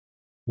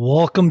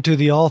Welcome to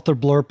the Author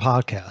Blur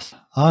podcast.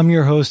 I'm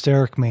your host,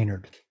 Eric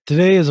Maynard.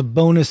 Today is a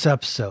bonus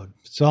episode,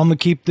 so I'm going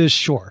to keep this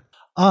short.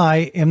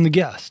 I am the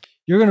guest.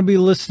 You're going to be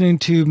listening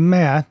to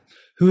Matt,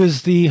 who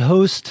is the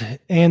host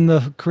and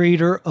the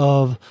creator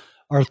of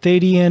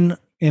Arthadian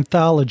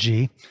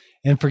Anthology.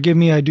 And forgive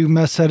me, I do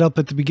mess that up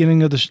at the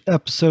beginning of the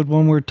episode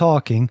when we're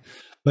talking,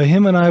 but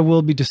him and I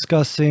will be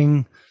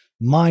discussing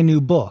my new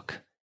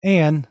book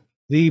and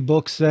the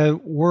books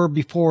that were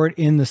before it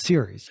in the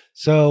series.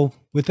 So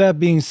with that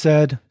being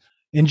said,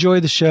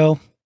 enjoy the show.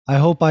 I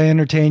hope I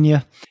entertain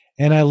you,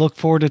 and I look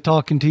forward to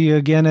talking to you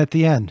again at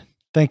the end.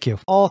 Thank you.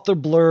 Author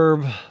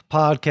Blurb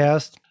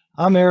podcast.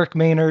 I'm Eric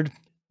Maynard.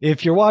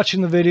 If you're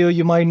watching the video,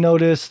 you might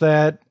notice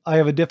that I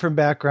have a different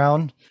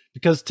background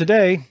because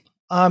today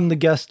I'm the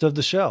guest of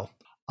the show.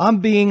 I'm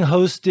being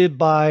hosted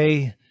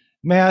by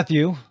Matt,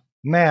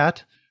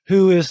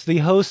 who is the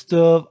host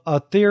of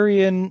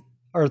Arthadian,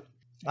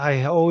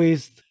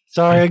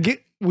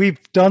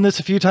 we've done this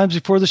a few times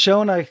before the show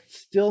and I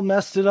still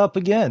messed it up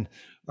again.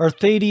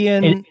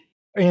 Arthadian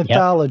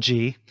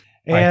Anthology.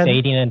 Yep.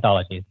 Arthadian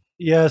Anthology.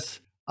 Yes,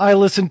 I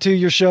listened to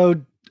your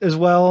show as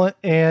well,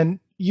 and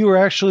you were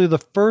actually the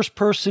first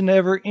person to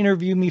ever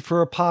interview me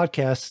for a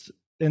podcast,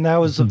 and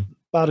that was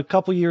about a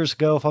couple years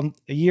ago,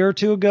 a year or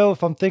two ago,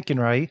 if I'm thinking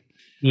right.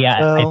 Yeah,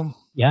 so,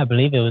 I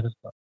believe it was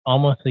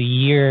almost a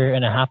year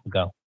and a half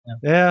ago.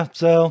 Yeah,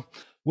 so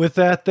with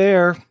that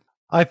there,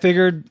 I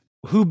figured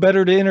who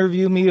better to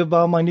interview me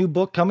about my new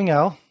book coming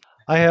out.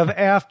 I have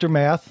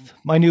Aftermath,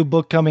 my new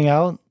book coming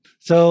out.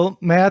 So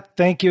Matt,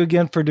 thank you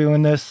again for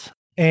doing this.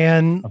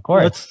 And of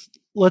course,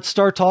 let's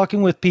start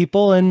talking with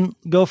people and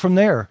go from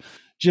there.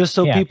 Just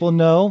so people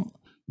know,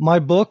 my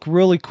book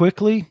really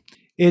quickly,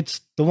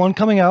 it's the one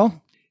coming out.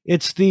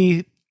 It's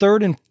the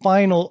third and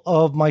final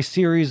of my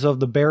series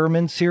of the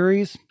Bearman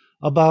series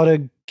about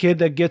a kid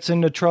that gets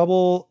into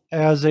trouble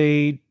as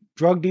a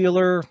drug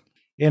dealer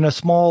in a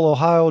small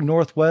Ohio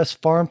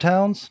Northwest farm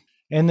towns.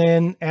 And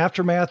then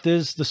Aftermath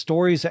is the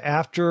stories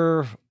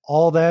after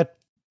all that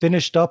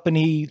finished up and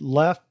he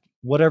left,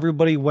 what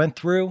everybody went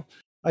through.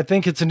 I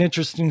think it's an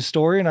interesting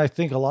story, and I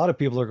think a lot of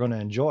people are going to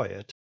enjoy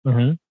it.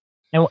 Mm-hmm.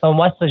 And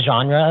what's the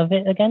genre of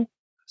it again?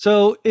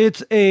 So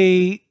it's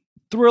a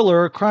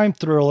thriller, a crime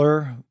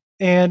thriller,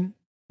 and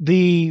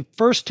the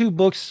first two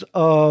books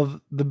of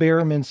the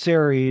Bearman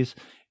series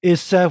is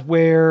set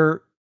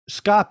where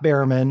Scott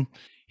Bearman,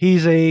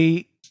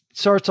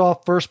 starts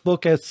off first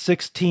book at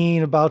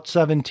 16, about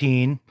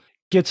 17,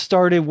 gets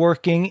started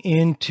working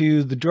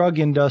into the drug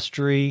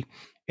industry.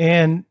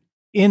 And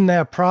in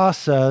that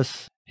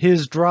process,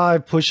 his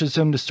drive pushes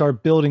him to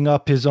start building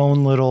up his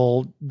own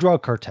little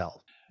drug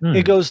cartel.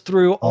 It goes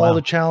through all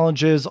the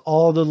challenges,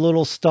 all the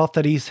little stuff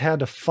that he's had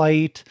to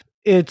fight.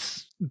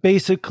 It's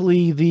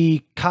basically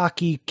the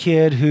cocky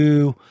kid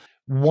who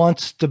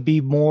wants to be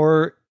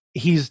more.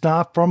 He's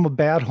not from a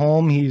bad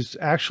home. He's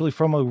actually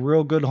from a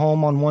real good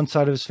home on one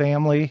side of his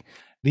family.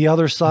 The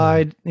other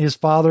side, his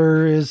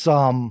father is,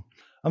 I'm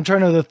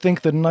trying to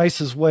think the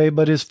nicest way,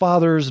 but his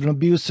father is an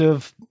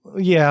abusive,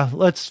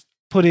 let's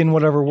put in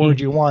whatever word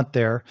you want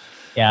there.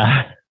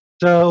 Yeah.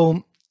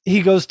 So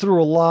he goes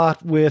through a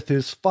lot with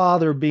his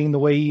father being the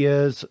way he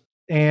is.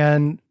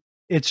 And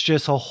it's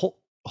just a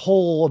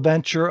whole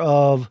adventure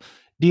of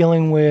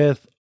dealing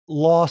with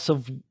loss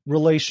of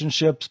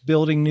relationships,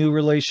 building new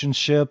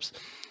relationships.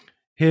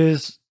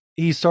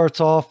 He starts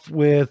off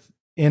with,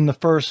 in the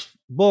first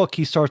book,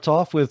 he starts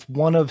off with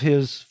one of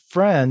his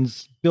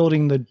friends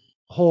building the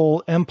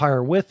whole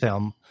empire with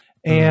him.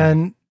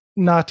 And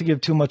not to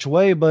give too much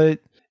away,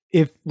 but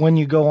when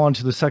you go on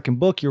to the second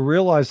book, you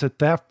realize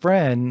that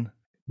friend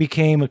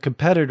became a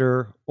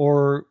competitor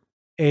or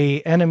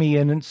a enemy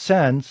in a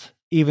sense,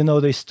 even though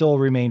they still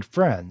remained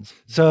friends.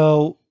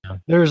 So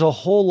there's a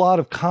whole lot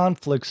of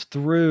conflicts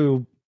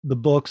through the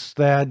books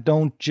that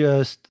don't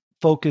just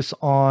focus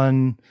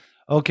on,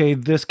 okay,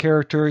 this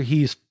character,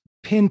 he's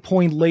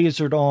pinpoint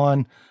lasered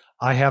on,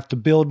 I have to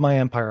build my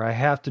empire. I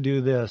have to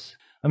do this.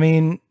 I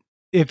mean,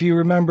 if you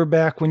remember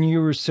back when you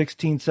were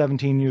 16,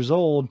 17 years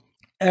old,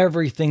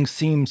 everything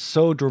seemed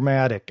so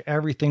dramatic.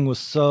 Everything was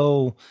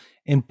so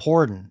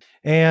important.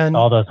 And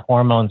all those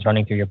hormones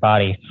running through your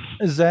body.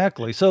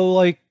 Exactly. So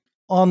like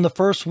on the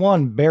first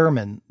one,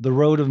 Bearman, The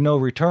Road of No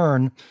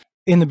Return,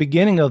 in the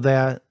beginning of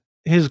that,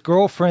 his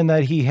girlfriend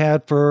that he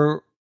had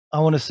for, I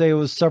want to say it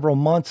was several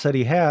months that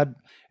he had,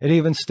 it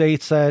even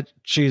states that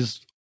she's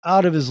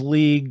out of his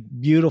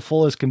league,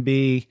 beautiful as can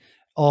be,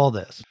 all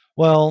this.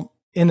 Well,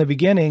 in the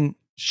beginning,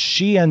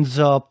 she ends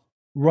up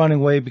running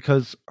away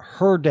because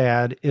her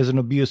dad is an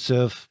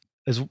abusive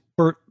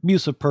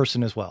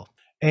person as well.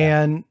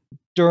 And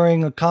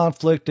during a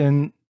conflict,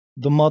 and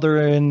the mother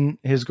and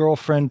his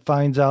girlfriend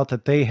finds out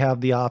that they have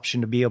the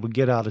option to be able to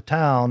get out of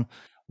town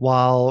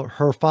while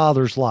her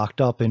father's locked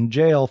up in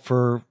jail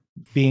for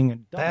being a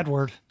bad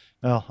word.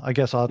 Well, I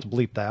guess I'll have to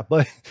bleep that,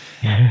 but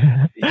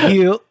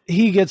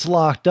he gets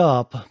locked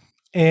up,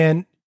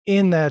 and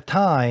in that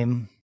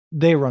time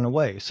they run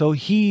away. So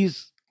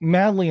he's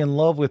madly in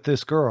love with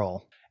this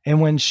girl.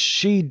 And when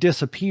she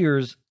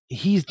disappears,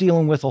 he's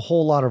dealing with a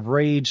whole lot of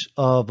rage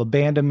of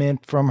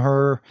abandonment from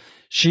her.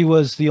 She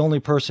was the only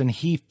person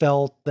he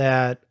felt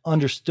that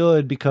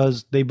understood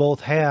because they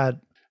both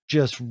had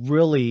just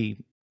really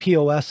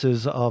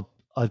POSs of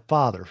a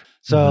father.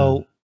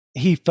 So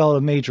he felt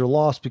a major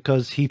loss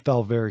because he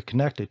felt very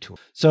connected to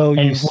her. So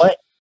And what?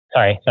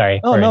 Sorry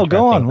Oh for no,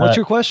 go interrupting. on. What's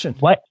your question?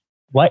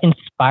 What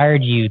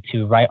inspired you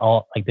to write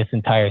all like this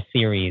entire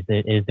series?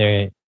 Is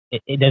there?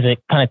 Does it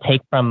kind of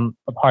take from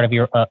a part of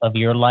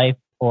your life,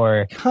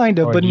 or Kind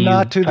of, but do you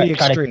not to the try to?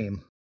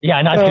 extreme.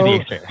 Yeah, not to the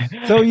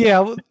extreme. So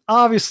yeah,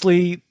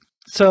 obviously,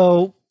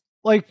 so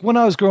like when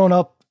I was growing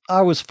up,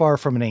 I was far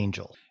from an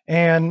angel.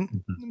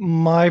 And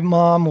my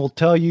mom will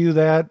tell you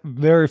that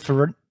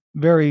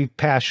very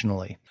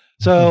passionately.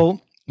 So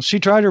she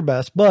tried her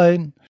best, but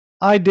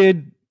I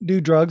did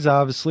do drugs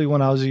obviously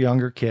when I was a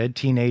younger kid,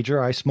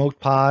 teenager. I smoked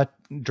pot,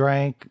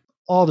 drank,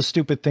 all the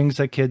stupid things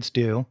that kids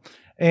do.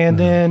 And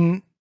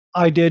then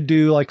I did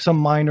do like some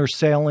minor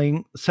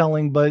selling,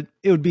 but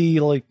it would be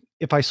like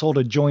if I sold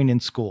a joint in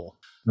school.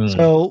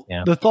 So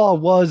Yeah. the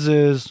thought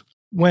is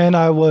when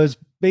I was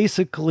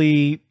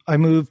basically, I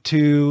moved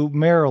to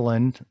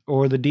Maryland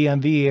or the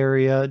DMV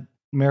area,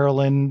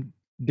 Maryland,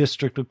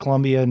 District of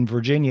Columbia, and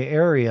Virginia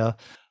area,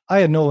 I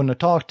had no one to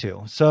talk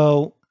to.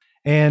 So,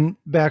 and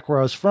back where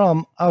I was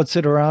from, I would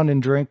sit around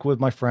and drink with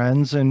my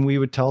friends and we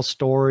would tell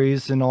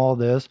stories and all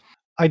this.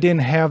 I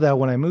didn't have that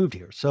when I moved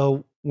here.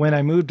 So when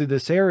I moved to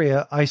this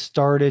area, I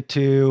started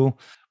to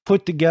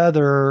put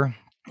together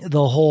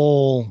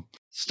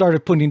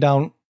started putting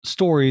down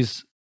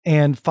stories.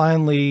 And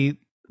finally,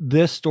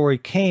 this story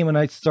came and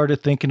I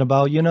started thinking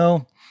about,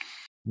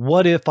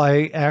 what if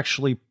I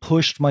actually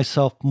pushed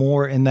myself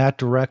more in that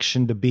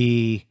direction to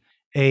be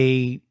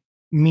a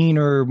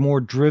meaner, more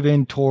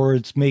driven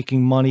towards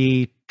making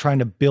money, trying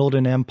to build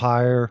an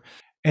empire,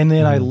 and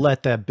then I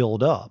let that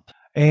build up.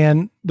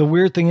 And the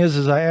weird thing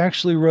is I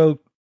actually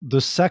wrote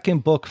the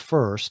second book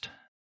first,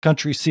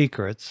 Country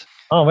Secrets.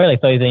 Oh, really?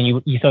 So then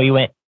you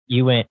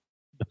went.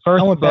 The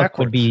first book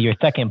backwards. Would be your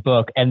second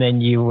book, and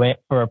then you went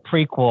for a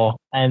prequel,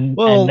 and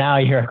now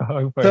you're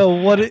going for. So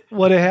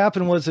what had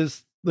happened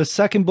is the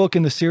second book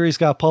in the series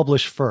got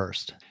published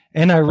first,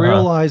 and I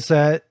realized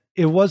that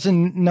it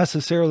wasn't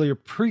necessarily a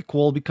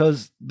prequel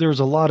because there's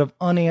a lot of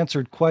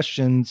unanswered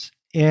questions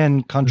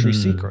in Country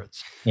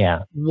Secrets.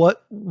 Yeah.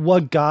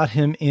 What got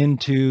him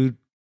into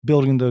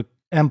building the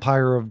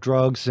empire of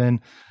drugs and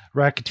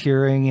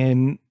racketeering,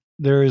 and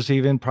there's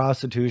even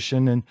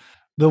prostitution. And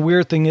the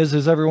weird thing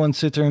is everyone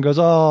sits there and goes,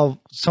 oh,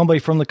 somebody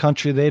from the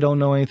country, they don't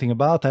know anything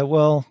about that.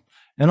 Well,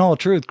 in all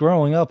truth,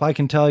 growing up, I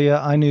can tell you,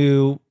 I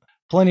knew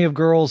plenty of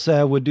girls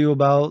that would do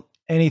about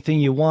anything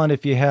you want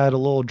if you had a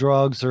little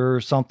drugs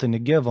or something to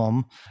give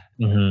them.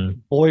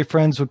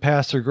 Boyfriends would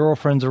pass their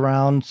girlfriends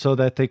around so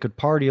that they could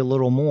party a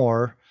little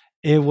more.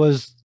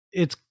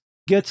 It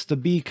gets to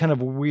be kind of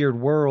a weird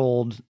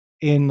world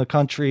in the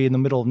country in the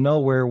middle of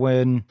nowhere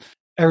when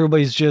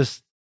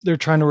everybody's they're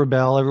trying to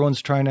rebel.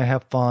 Everyone's trying to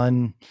have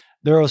fun.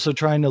 They're also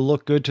trying to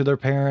look good to their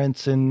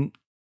parents. And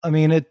I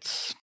mean,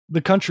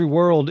 the country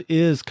world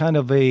is kind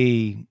of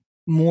a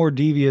more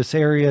devious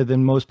area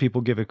than most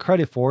people give it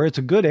credit for. It's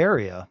a good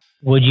area.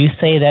 Would you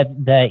say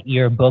that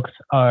your books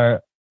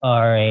are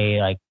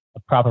a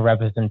proper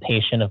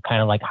representation of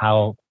kind of like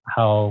how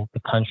the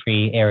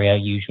country area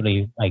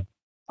usually like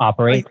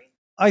operates?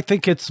 I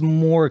think it's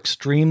more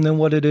extreme than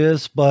what it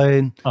is,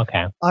 but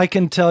okay. I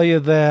can tell you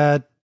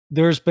that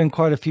there's been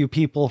quite a few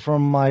people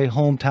from my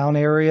hometown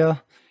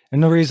area.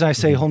 And the reason I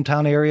say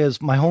hometown area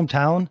is my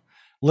hometown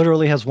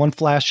literally has one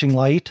flashing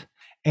light,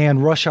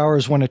 and rush hour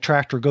is when a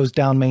tractor goes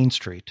down Main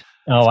Street.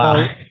 Oh,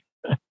 wow.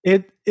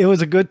 It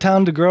was a good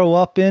town to grow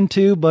up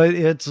into,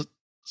 but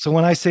so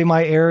when I say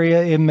my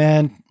area, it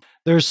meant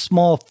there's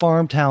small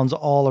farm towns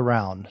all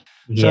around.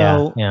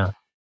 Yeah.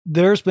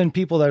 There's been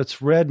people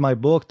that's read my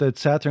book that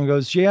sat there and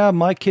goes, yeah,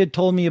 my kid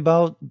told me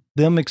about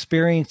them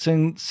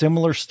experiencing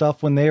similar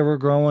stuff when they were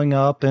growing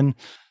up. And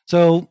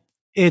so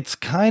it's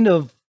kind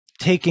of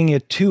taking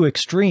it to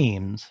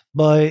extremes,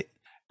 but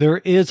there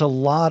is a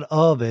lot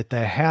of it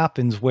that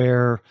happens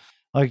where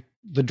like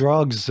the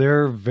drugs,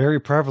 they're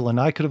very prevalent.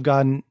 I could have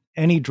gotten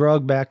any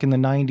drug back in the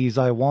 90s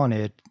I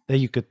wanted that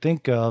you could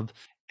think of.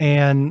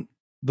 And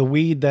the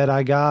weed that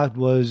I got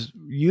was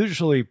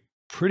usually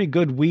pretty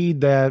good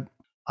weed that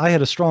I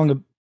had a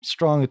strong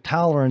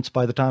tolerance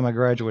by the time I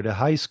graduated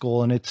high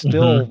school. And it's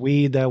still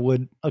weed that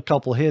would a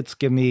couple hits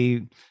give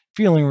me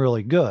feeling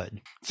really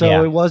good.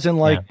 So it wasn't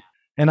like,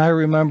 and I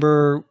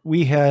remember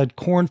we had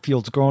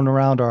cornfields growing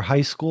around our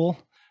high school,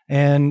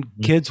 and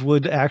kids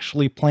would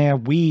actually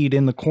plant weed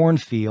in the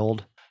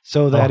cornfield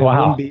so that it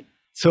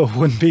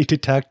wouldn't be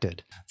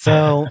detected.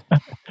 So,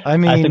 I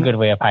mean, that's a good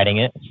way of hiding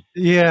it.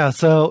 Yeah.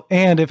 So,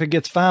 and if it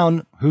gets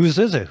found, whose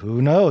is it?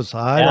 Who knows?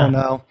 I don't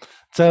know.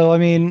 So, I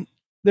mean,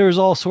 there's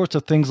all sorts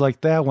of things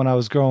like that when I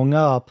was growing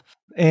up.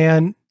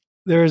 And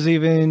there's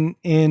even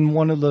in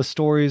one of the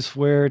stories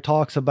where it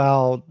talks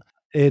about,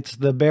 it's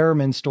the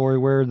Bearman story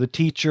where the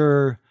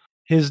teacher,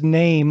 his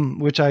name,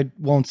 which I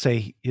won't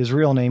say his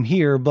real name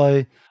here,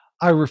 but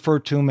I refer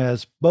to him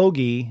as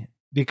Bogey.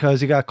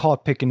 because he got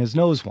caught picking his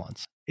nose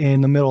once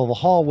in the middle of a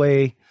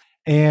hallway.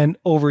 And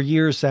over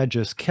years, that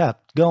just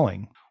kept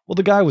going. Well,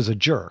 the guy was a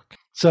jerk.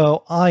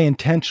 So I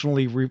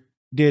intentionally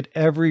did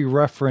every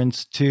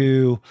reference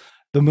to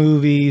the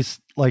movies,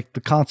 like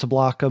the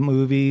Casablanca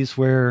movies,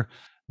 where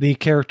the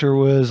character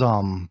was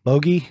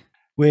Bogey,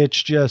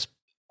 which just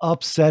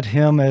upset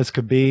him as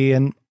could be.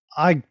 And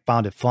I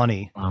found it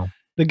funny. Wow.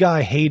 The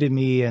guy hated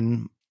me,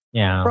 and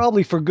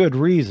probably for good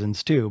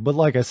reasons too. But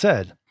like I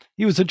said,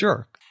 he was a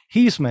jerk.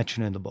 He's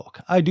mentioned in the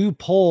book. I do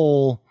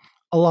pull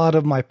a lot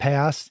of my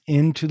past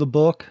into the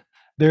book.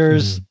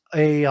 There's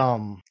a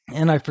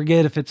and I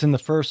forget if it's in the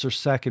first or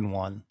second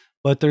one,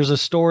 but there's a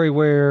story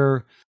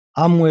where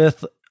I'm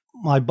with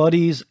my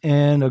buddies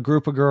and a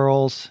group of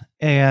girls,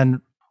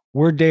 and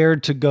we're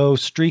dared to go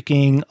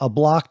streaking a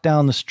block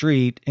down the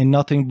street in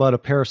nothing but a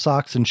pair of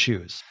socks and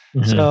shoes.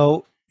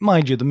 So,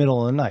 mind you, the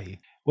middle of the night.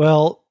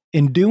 Well,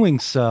 in doing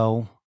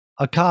so,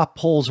 a cop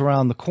pulls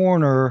around the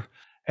corner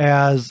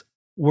as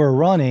we're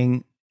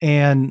running,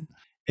 and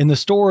in the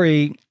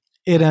story,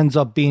 it ends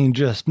up being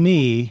just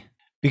me,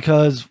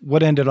 because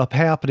what ended up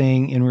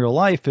happening in real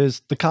life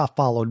is the cop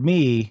followed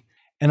me,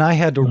 and I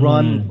had to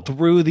run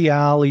through the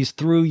alleys,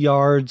 through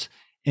yards,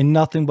 in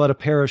nothing but a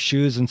pair of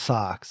shoes and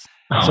socks.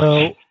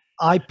 So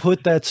I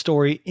put that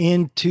story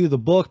into the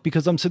book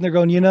because I'm sitting there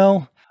going,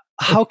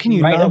 how can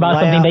you write not about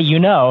laugh? Something that you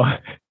know?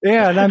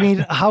 Yeah, and I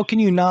mean, how can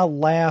you not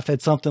laugh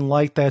at something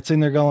like that?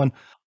 Sitting there going,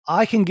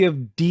 I can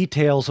give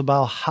details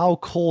about how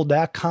cold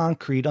that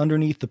concrete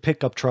underneath the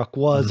pickup truck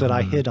was that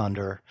I hid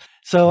under.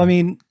 So, I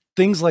mean,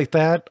 things like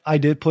that I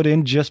did put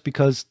in just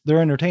because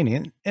they're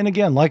entertaining. And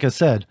again, like I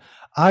said,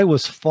 I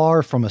was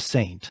far from a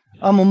saint.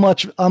 I'm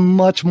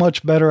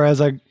much better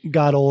as I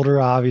got older.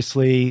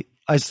 Obviously,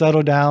 I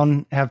settled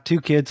down, have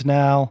 2 kids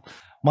now.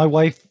 My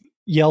wife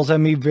yells at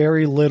me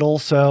very little,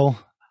 so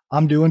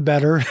I'm doing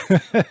better.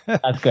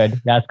 That's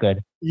good. That's good.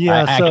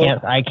 Yeah,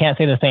 I can't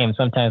say the same.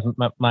 Sometimes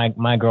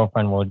my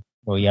girlfriend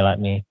will yell at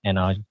me, and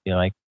I'll just be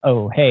like,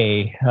 "Oh,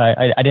 hey,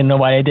 I didn't know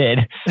what I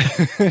did."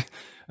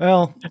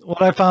 Well,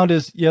 what I found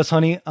is, yes,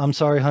 honey, I'm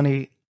sorry,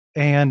 honey,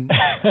 and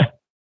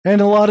a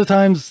lot of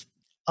times,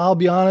 I'll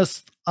be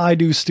honest, I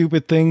do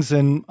stupid things,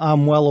 and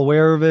I'm well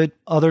aware of it.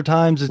 Other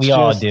times, it's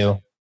all do.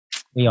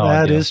 We all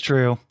that do. is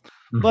true.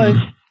 But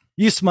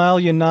you smile,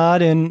 you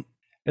nod, and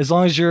as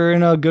long as you're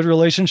in a good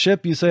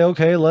relationship, you say,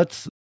 okay,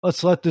 let's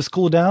let this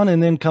cool down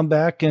and then come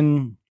back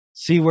and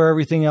see where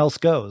everything else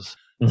goes.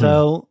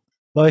 So,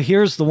 but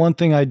here's the one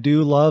thing I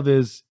do love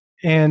is,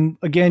 and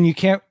again, you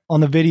can't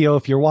on the video,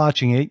 if you're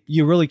watching it,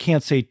 you really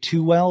can't say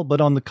too well,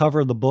 but on the cover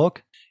of the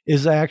book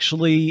is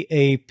actually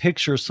a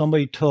picture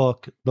somebody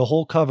took. The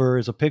whole cover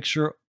is a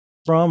picture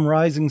from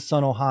Rising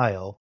Sun,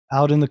 Ohio,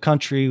 out in the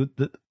country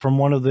from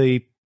one of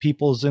the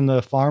peoples in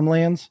the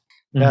farmlands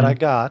that I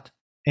got.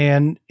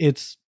 And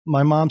it's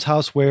my mom's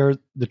house where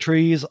the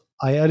trees,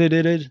 I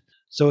edited it.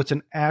 So it's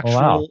an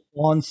actual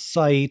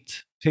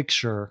on-site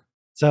picture.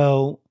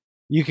 So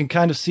you can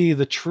kind of see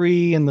the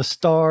tree and the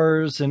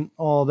stars and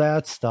all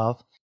that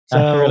stuff.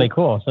 That's really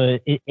cool. So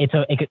it's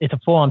a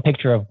full-on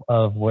picture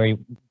of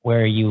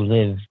where you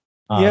live.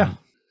 Yeah.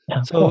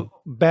 So cool.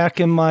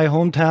 Back in my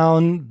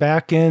hometown,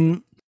 back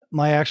in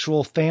my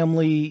actual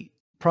family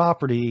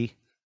property,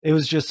 it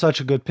was just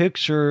such a good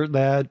picture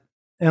that,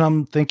 and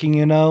I'm thinking,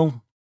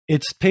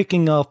 it's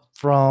picking up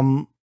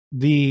from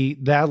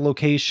that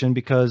location,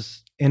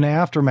 because in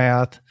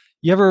Aftermath,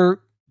 you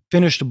ever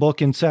finished a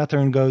book and sat there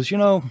and goes,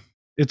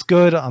 it's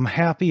good, I'm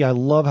happy, I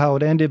love how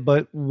it ended,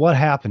 but what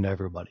happened to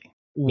everybody?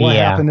 What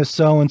happened to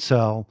so and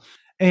so?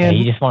 And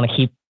you just want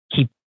to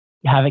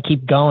have it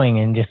keep going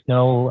and just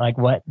know like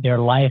what their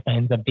life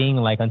ends up being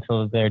like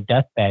until their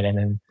deathbed, and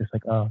then it's just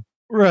like, oh,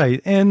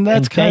 right. And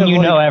that's kind of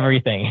know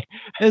everything.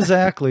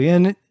 Exactly.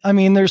 And I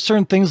mean, there's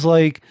certain things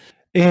like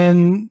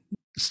in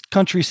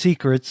Country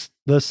Secrets,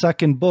 the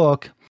second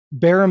book,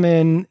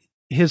 Bearman,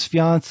 his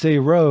fiance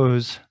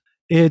Rose,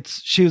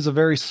 she was a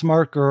very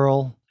smart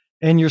girl,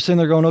 and you're sitting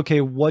there going,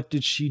 okay, what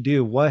did she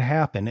do? What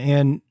happened?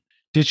 And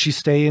did she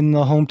stay in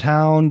the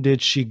hometown?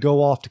 Did she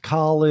go off to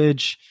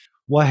college?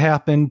 What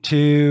happened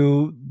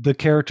to the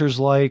characters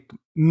like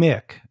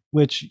Mick,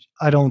 which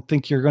I don't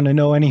think you're going to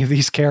know any of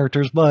these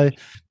characters, but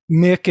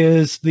Mick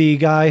is the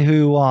guy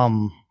who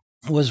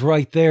was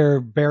right there,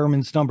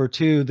 Bearman's number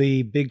 2,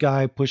 the big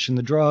guy pushing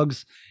the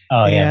drugs.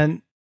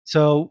 And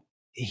so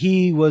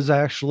he was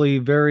actually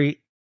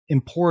very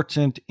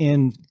important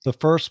in the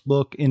first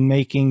book in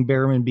making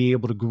Bearman be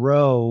able to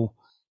grow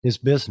his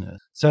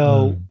business.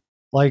 So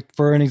like,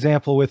 for an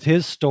example, with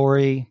his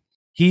story,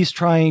 he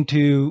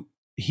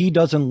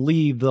doesn't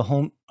leave the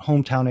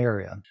hometown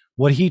area.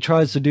 What he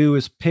tries to do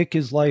is pick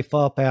his life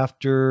up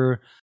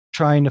after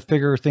trying to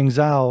figure things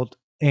out.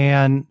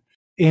 And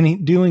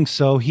in doing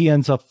so, he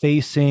ends up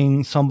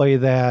facing somebody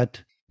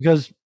that,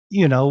 because,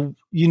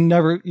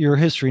 your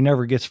history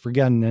never gets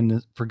forgotten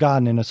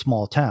in a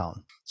small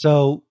town.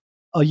 So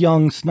a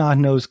young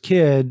snot-nosed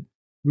kid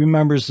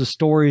remembers the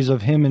stories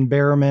of him and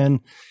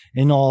Bearman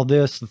and all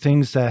this, the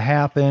things that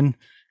happen,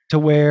 to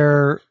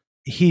where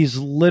he's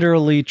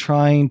literally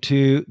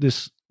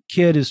this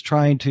kid is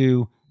trying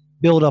to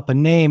build up a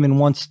name and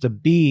wants to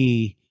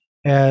be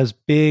as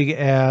big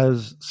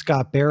as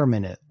Scott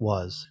Bearman it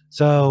was.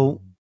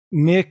 So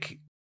Mick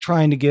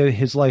trying to get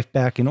his life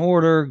back in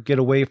order, get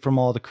away from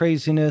all the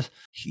craziness.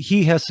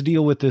 He has to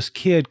deal with this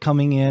kid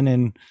coming in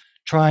and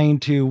trying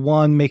to,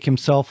 one, make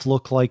himself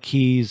look like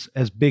he's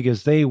as big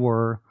as they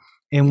were.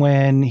 And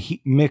when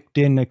Mick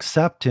didn't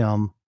accept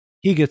him,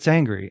 he gets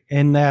angry.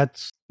 And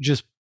that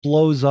just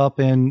blows up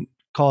and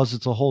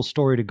causes a whole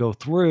story to go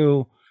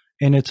through.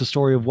 And it's a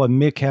story of what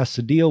Mick has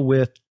to deal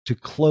with to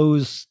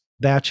close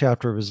that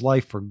chapter of his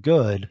life for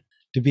good,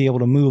 to be able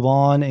to move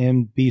on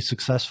and be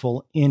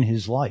successful in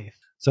his life.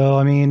 So,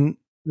 I mean,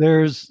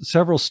 there's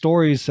several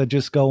stories that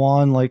just go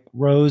on, like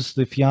Rose,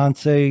 the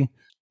fiance,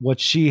 what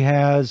she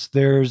has.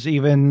 There's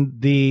even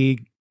the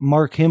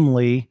Mark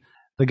Himley,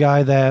 the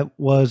guy that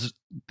was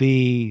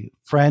the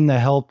friend that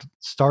helped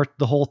start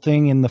the whole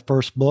thing in the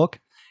first book.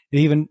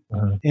 Even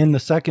in the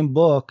second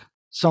book,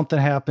 something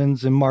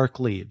happens and Mark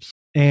leaves.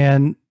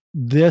 And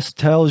this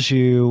tells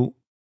you,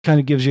 kind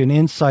of gives you an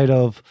insight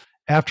of,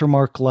 after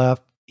Mark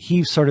left,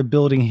 he started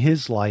building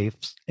his life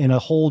in a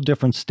whole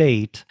different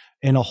state,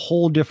 in a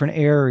whole different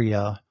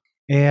area.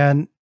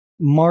 And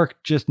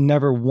Mark just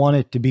never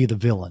wanted to be the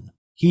villain.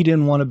 He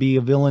didn't want to be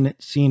a villain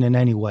seen in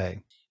any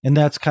way. And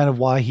that's kind of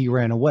why he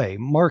ran away.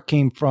 Mark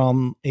came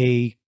from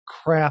a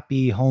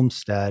crappy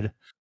homestead.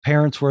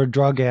 Parents were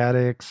drug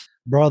addicts.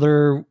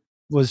 Brother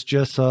was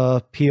just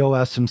a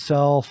POS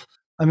himself.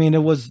 I mean,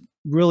 it was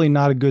really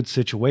not a good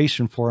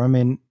situation for him.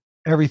 And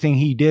everything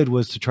he did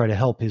was to try to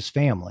help his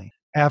family.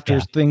 After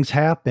things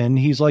happened,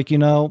 he's like,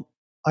 I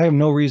have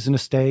no reason to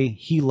stay.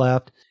 He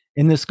left.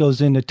 And this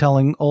goes into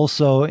telling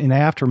also in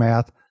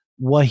Aftermath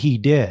what he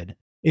did.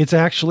 It's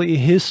actually,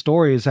 his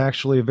story is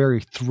actually a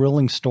very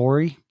thrilling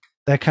story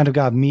that kind of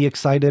got me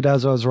excited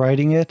as I was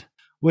writing it,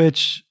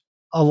 which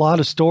a lot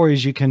of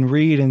stories you can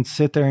read and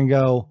sit there and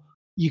go,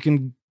 you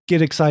can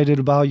get excited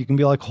about, you can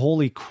be like,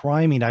 holy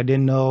crimey, I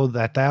didn't know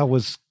that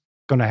was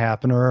going to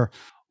happen, or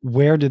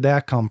where did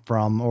that come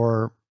from?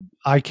 Or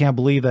I can't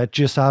believe that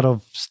just out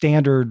of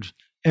standard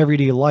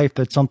everyday life,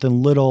 that's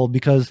something little,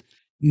 because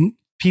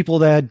people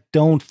that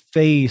don't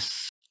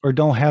face or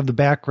don't have the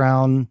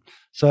background,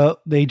 so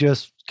they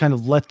just kind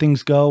of let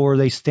things go, or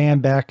they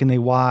stand back and they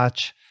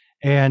watch.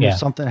 And if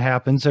something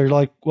happens, they're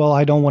like, well,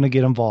 I don't want to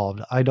get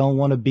involved. I don't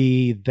want to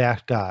be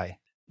that guy.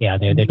 Yeah,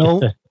 they're just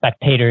the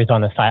spectators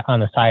on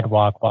the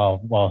sidewalk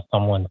while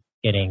someone's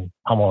getting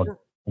pummeled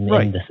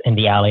in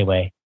the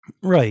alleyway.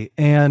 Right.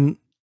 And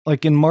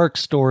like in Mark's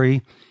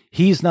story,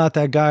 he's not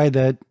that guy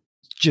that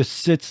just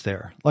sits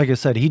there. Like I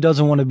said, he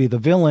doesn't want to be the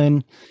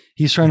villain.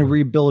 He's trying to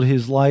rebuild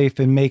his life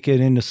and make it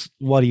into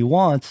what he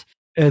wants.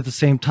 At the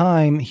same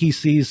time, he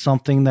sees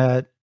something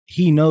that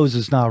he knows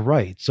is not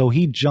right. So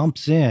he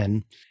jumps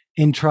in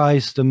and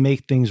tries to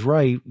make things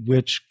right,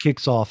 which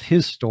kicks off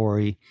his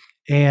story.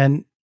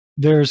 And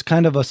there's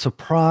kind of a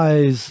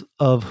surprise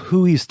of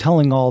who he's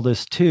telling all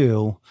this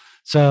to.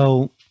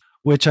 So,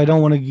 which I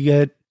don't want to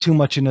get too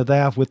much into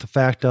that, with the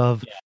fact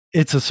of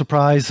it's a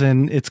surprise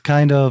and it's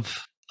kind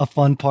of a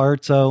fun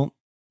part. So,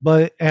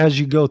 but as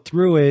you go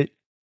through it,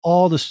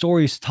 all the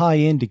stories tie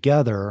in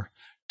together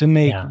to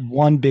make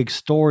one big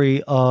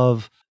story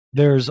of,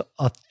 there's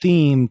a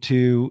theme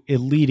to it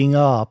leading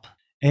up.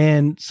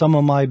 And some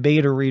of my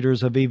beta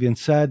readers have even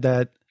said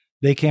that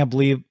they can't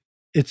believe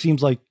it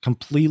seems like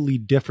completely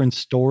different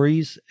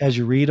stories as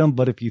you read them.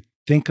 But if you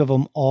think of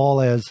them all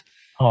as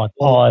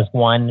all as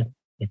one,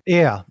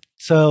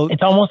 so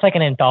it's almost like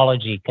an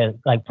anthology. Because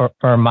like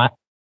for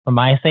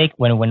my sake,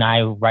 when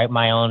I write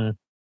my own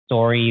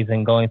stories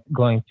and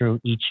going through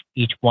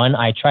each one,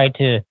 I try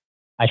to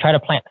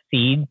plant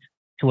seeds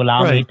to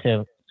allow me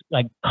to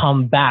like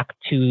come back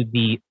to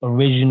the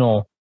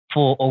original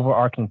full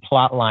overarching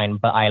plot line,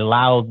 but I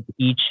allow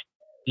each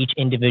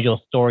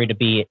individual story to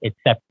be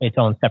its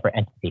own separate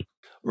entity.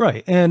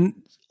 Right. And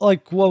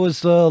like, what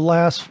was the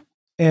last,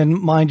 and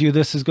mind you,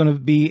 this is going to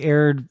be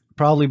aired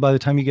probably by the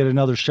time you get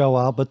another show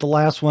out, but the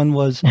last one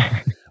was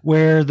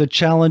where the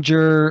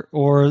challenger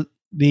or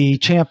the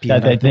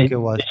champion, I think it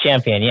was. The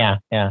champion,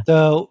 yeah.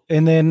 So,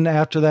 and then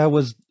after that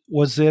was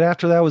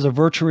a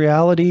virtual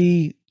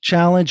reality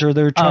challenge, or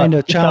they're trying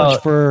to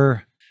challenge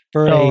for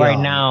a right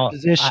now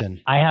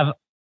position? I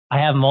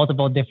have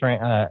multiple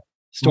different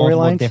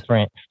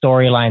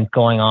storylines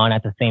going on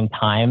at the same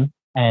time,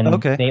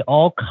 and they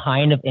all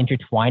kind of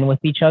intertwine with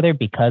each other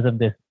because of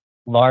this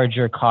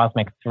larger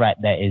cosmic threat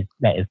that is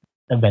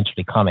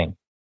eventually coming.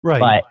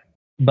 Right.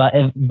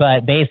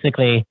 But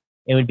basically,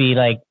 it would be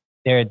like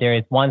there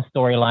is one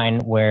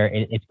storyline where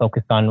it's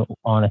focused on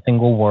a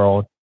single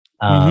world,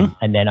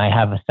 and then I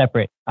have a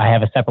separate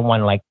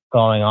one like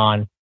going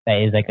on that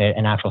is like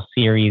an actual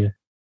series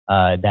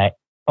that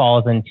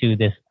falls into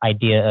this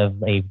idea of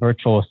a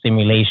virtual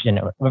simulation,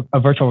 a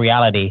virtual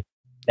reality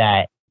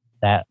that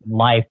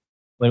life,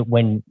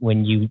 when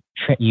you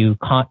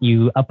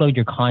upload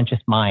your conscious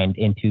mind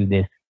into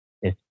this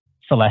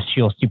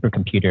celestial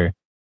supercomputer,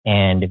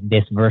 and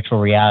this virtual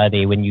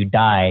reality, when you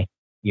die,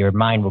 your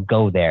mind will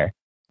go there,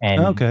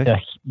 and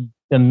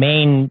the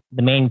main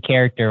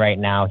character right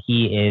now,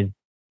 he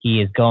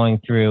is going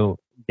through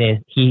this.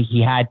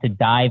 He had to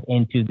dive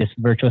into this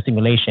virtual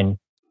simulation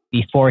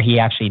before he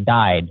actually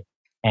died,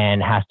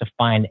 and has to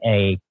find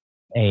a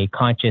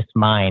conscious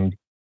mind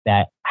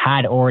that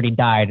had already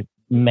died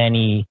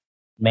many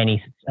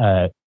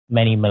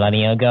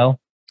millennia ago.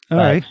 All but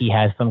right. he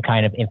has some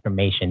kind of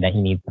information that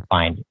he needs to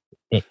find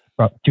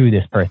through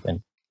this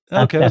person.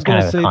 Okay, I was That's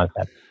going kind to of a say,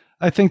 concept.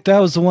 I think that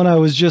was the one I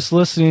was just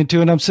listening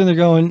to, and I'm sitting there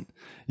going,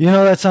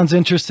 that sounds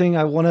interesting.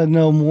 I want to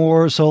know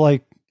more. So,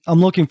 like, I'm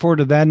looking forward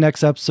to that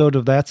next episode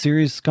of that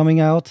series coming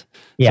out.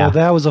 Yeah. So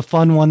that was a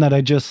fun one that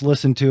I just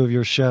listened to of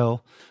your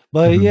show.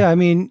 But Mhm. yeah, I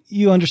mean,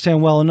 you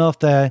understand well enough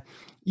that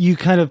you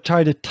kind of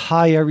try to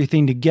tie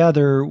everything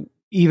together,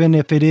 even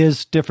if it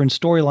is different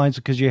storylines,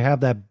 because you have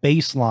that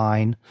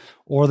baseline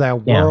or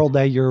that Yeah. world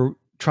that you're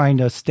trying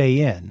to stay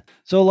in.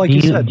 So, like Do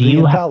you you- said, do the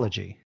you ha-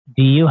 anthology.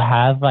 Do you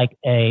have like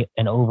an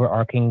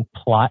overarching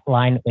plot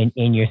line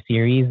in your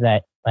series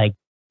that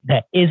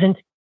isn't,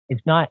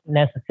 it's not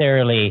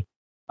necessarily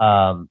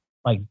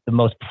like the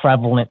most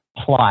prevalent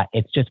plot.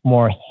 It's just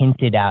more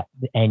hinted at,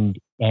 and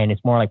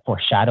it's more like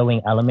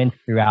foreshadowing elements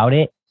throughout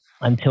it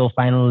until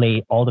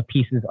finally all the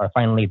pieces are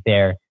finally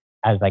there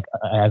as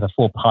as a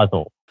full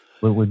puzzle.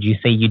 Would you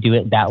say you do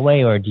it that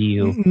way, or do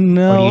you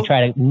No,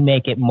 try to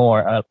make it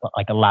more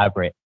like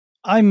elaborate?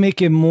 I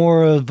make it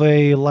more of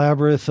a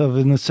labyrinth of,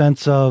 in the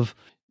sense of,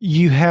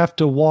 you have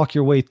to walk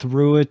your way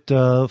through it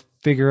to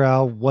figure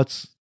out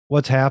what's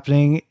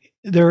happening.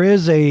 There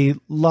is a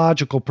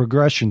logical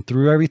progression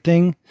through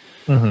everything,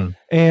 Mm-hmm.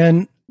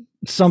 and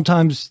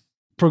sometimes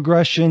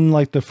progression,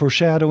 like the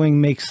foreshadowing,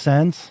 makes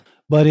sense.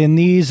 But in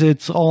these,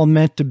 it's all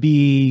meant to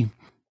be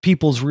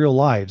people's real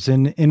lives,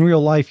 and in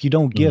real life, you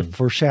don't get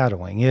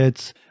foreshadowing.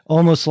 It's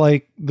almost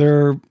like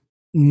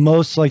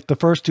most, like the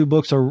first two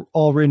books are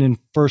all written in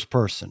first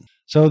person.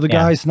 So the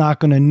guy's not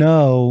going to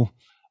know,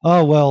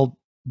 oh, well,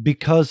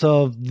 because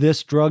of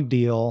this drug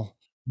deal,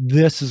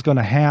 this is going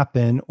to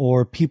happen,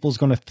 or people's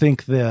going to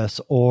think this,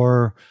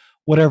 or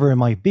whatever it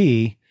might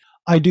be.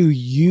 I do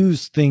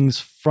use things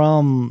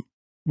from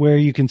where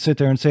you can sit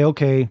there and say,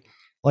 okay,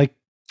 like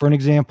for an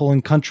example,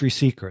 in Country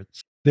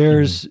Secrets,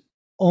 there's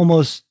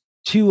almost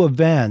two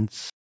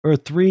events or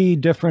three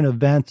different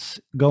events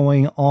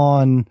going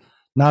on,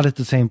 not at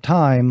the same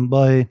time,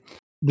 but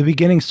the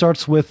beginning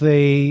starts with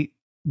the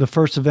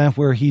first event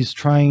where he's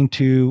trying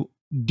to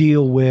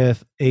deal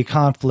with a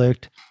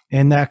conflict,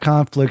 and that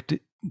conflict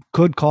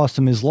could cost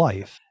him his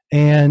life.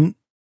 And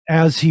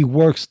as he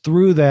works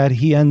through that,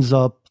 he ends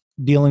up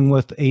dealing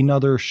with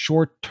another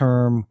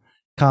short-term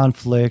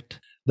conflict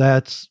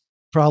that's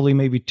probably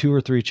maybe 2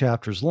 or 3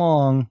 chapters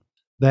long,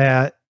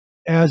 that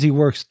as he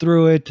works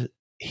through it,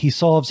 he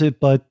solves it,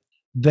 but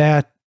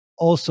that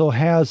also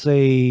has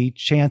a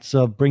chance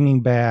of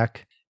bringing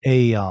back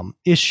a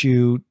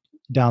issue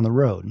down the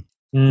road.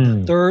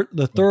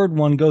 The third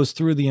one goes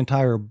through the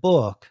entire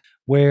book,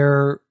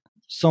 where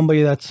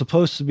somebody that's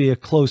supposed to be a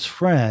close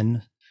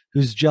friend,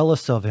 who's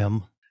jealous of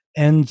him,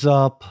 ends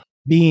up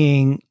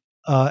being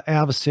an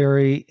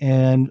adversary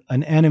and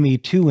an enemy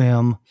to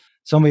him,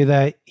 somebody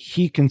that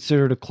he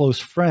considered a close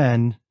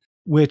friend,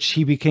 which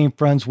he became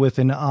friends with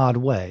in an odd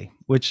way,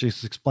 which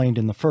is explained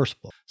in the first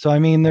book. So, I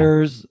mean,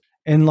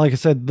 and like I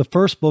said, the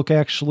first book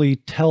actually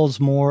tells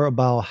more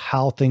about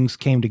how things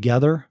came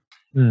together.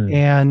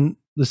 And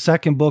the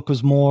second book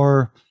was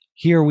more,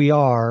 here we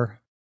are,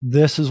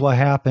 this is what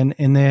happened.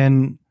 And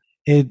then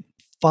it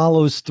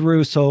follows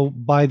through. So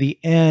by the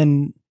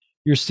end,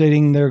 you're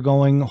sitting there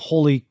going,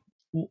 holy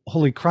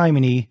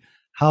criminy,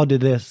 how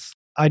did this?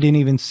 I didn't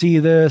even see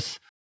this.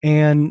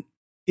 And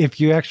if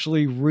you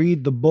actually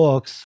read the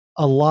books,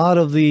 a lot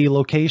of the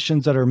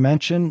locations that are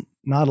mentioned,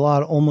 not a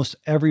lot, almost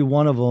every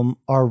one of them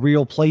are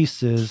real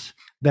places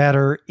that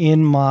are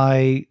in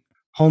my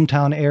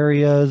hometown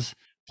areas,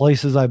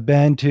 places I've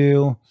been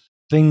to,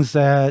 things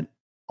that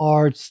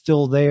are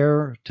still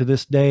there to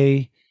this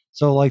day.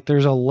 So, like,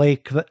 there's a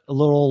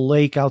little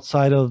lake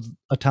outside of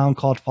a town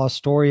called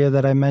Fostoria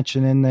that I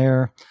mentioned in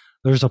there.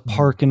 There's a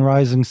park in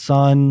Rising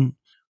Sun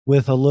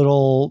with a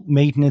little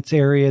maintenance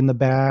area in the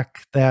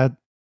back that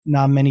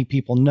not many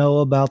people know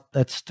about,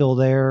 that's still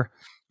there.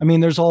 I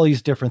mean, there's all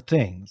these different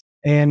things.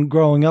 And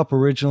growing up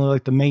originally,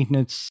 like the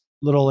maintenance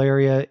little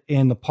area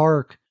in the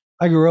park,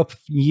 I grew up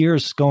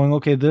years going,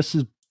 okay, this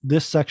is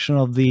this section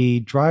of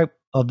the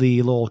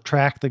little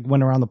track that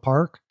went around the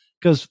park.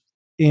 Because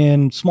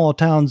in small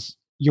towns,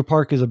 your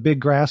park is a big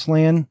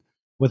grassland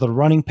with a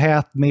running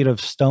path made of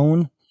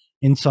stone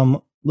and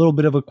some little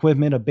bit of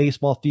equipment, a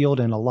baseball field,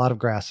 and a lot of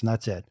grass, and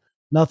that's it.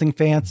 Nothing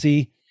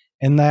fancy,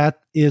 and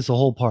that is the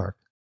whole park.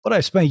 But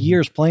I spent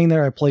years playing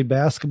there. I played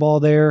basketball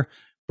there,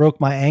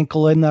 broke my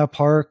ankle in that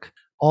park,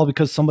 all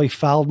because somebody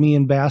fouled me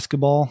in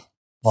basketball.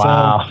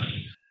 Wow. So,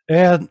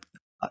 and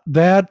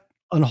that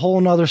a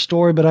whole nother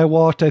story. But I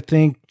walked, I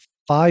think,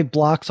 5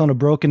 blocks on a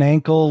broken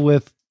ankle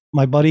with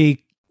my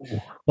buddy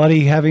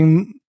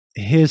having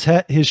his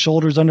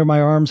shoulders under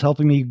my arms,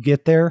 helping me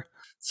get there.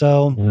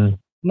 So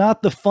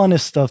not the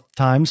funnest of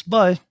times,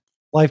 but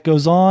life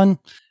goes on.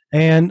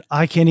 And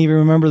I can't even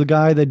remember the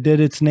guy that did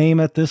its name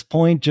at this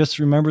point. Just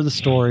remember the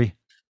story.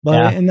 But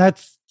Yeah. and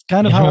that's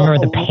kind of Just how.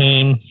 remember the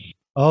pain.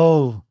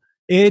 Oh,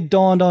 it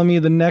dawned on me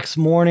the next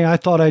morning. I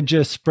thought I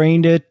just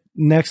sprained it.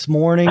 Next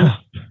morning,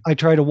 I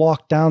tried to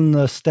walk down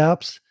the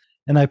steps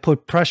and I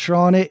put pressure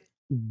on it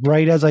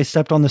right as I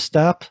stepped on the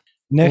step.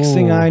 Next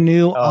thing I Ooh.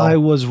 knew, I Oh.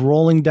 was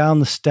rolling down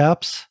the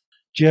steps.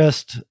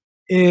 Just,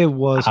 it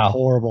was Ow.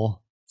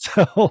 horrible.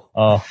 So,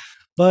 Oh.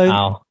 but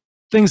Ow.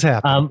 things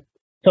happen.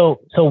 So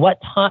what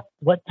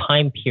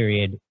time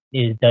period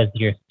does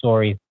your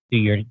series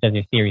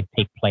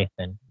take place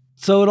in?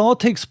 So it all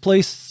takes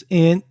place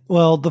in,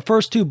 well, the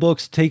first two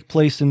books take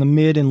place in the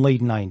mid and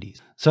late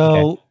 90s. So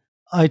Okay.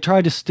 I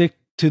try to stick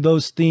to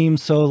those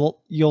themes so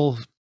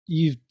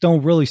you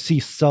don't really see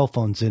cell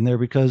phones in there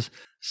because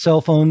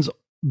cell phones,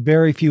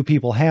 very few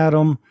people had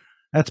them.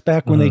 That's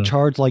back when they Mhm.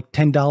 charged like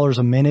 $10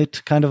 a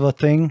minute kind of a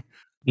thing.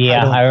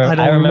 Yeah, I I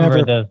don't remember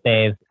remember. those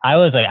days. I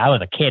was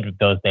a kid with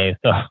those days,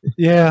 so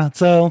Yeah,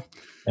 so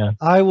yeah.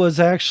 I was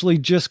actually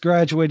just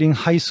graduating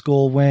high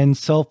school when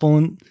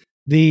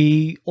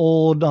the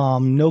old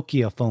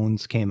Nokia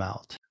phones came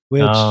out,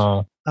 which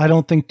Oh I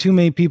don't think too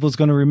many people's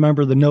going to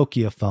remember the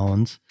Nokia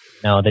phones.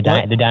 no, But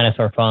the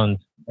dinosaur phones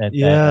that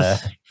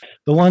yes,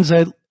 the ones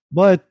that.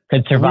 But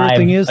could the weird survive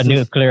thing a is,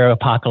 nuclear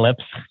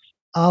apocalypse.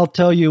 I'll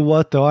tell you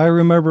what though. I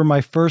remember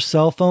my first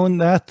cell phone.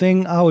 That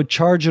thing, I would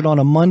charge it on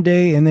a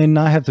Monday, and then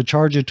I have to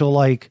charge it till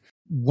like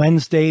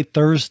Wednesday,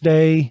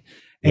 Thursday,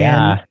 and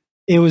Yeah.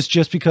 it was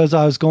just because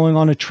I was going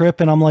on a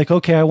trip, and I'm like,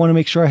 okay, I want to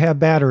make sure I have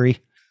battery.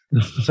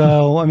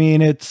 So, I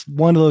mean, it's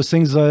one of those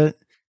things that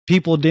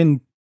people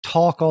didn't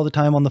talk all the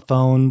time on the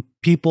phone.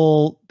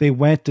 People, they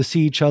went to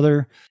see each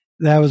other.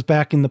 That was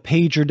back in the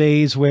pager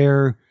days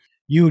where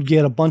you would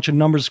get a bunch of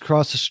numbers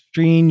across the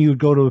screen. You would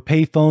go to a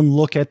payphone,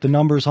 look at the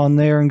numbers on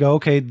there and go,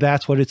 okay,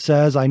 that's what it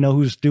says. I know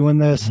who's doing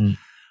this. Mhm.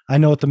 I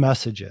know what the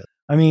message is.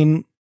 I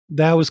mean,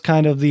 that was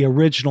kind of the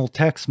original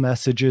text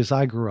messages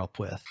I grew up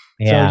with.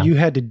 So Yeah. you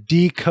had to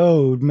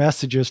decode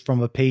messages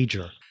from a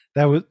pager.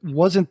 That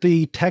wasn't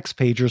the text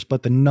pagers,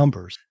 but the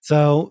numbers.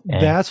 So Yeah.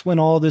 that's when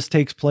all this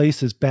takes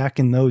place is back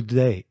in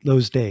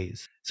those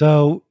days.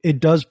 So it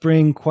does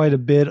bring quite a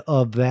bit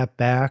of that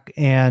back.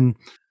 And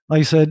like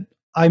I said,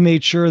 I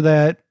made sure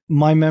that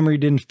my memory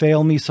didn't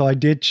fail me. So I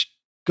did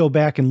go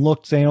back and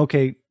look saying,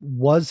 okay,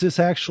 was this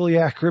actually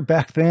accurate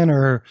back then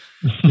or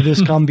did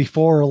this come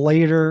before or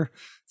later?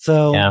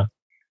 So, Yeah.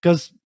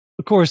 because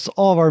of course,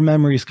 all of our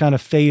memories kind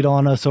of fade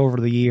on us over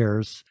the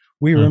years.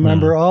 We Mhm.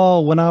 remember, oh,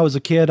 when I was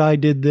a kid, I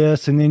did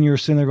this. And then you're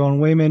sitting there going,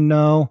 wait a minute,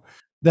 no,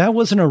 that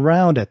wasn't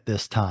around at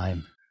this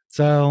time.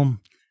 So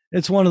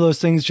it's one of those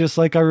things, just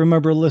like I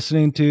remember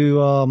listening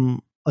to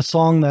a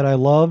song that I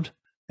loved.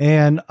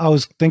 And I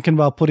was thinking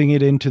about putting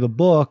it into the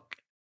book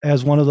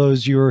as one of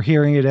those you were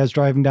hearing it as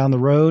driving down the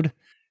road.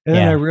 And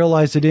then I Yeah.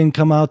 realized it didn't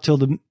come out till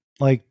the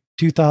like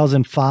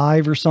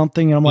 2005 or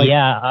something. And I'm like,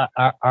 Yeah,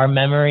 our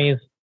memories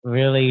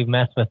really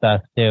mess with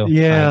us too.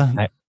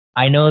 yeah,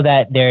 I know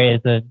that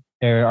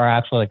there are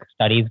actual like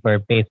studies where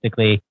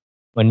basically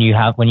when you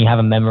have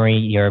a memory,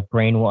 your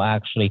brain will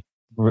actually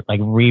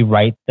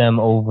rewrite them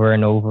over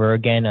and over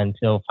again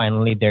until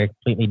finally they're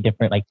completely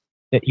different. Like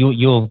that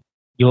you'll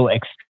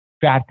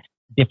extract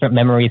different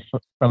memories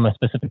from a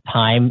specific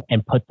time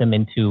and put them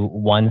into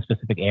one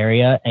specific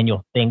area, and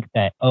you'll think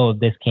that, oh,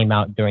 this came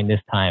out during this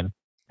time,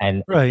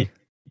 and right.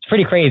 it's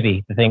pretty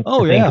crazy to think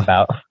Oh, yeah.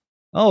 about.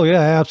 Oh, yeah,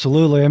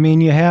 absolutely. I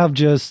mean, you have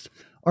just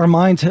our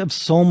minds have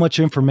so much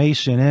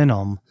information in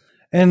them.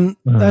 And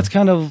that's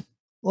kind of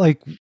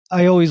like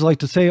I always like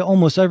to say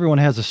almost everyone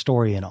has a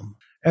story in them.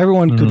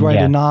 Everyone could write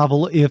a Yeah.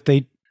 novel if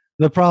they,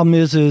 the problem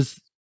is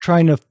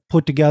trying to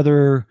put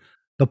together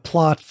the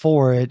plot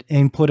for it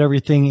and put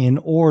everything in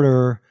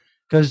order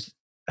because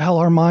hell,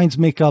 our minds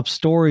make up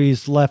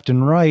stories left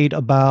and right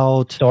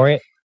about.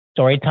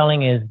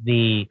 Storytelling is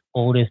the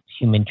oldest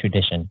human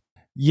tradition.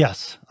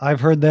 Yes, I've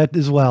heard that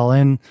as well.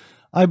 And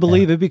I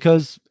believe it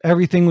because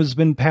everything was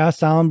been passed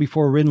down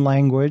before written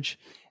language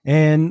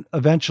and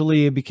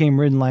eventually it became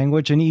written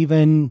language. And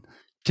even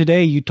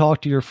today you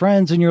talk to your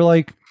friends and you're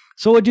like,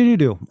 so what did you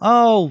do?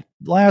 Oh,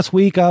 last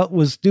week I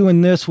was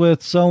doing this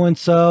with so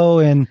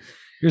and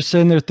you're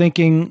sitting there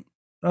thinking,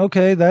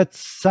 okay, that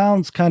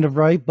sounds kind of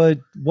right, but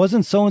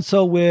wasn't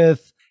so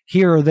with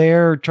here or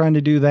there trying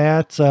to do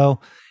that. So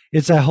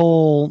it's a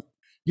whole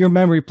your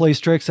memory plays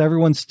tricks.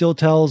 Everyone still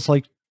tells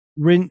like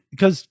written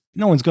because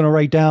no one's going to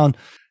write down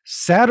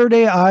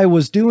Saturday I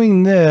was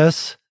doing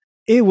this.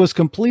 It was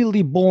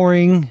completely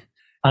boring.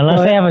 Unless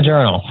they have a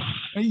journal.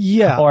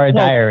 Yeah. Or a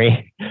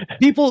diary.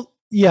 People,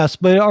 yes,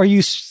 but are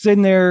you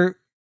sitting there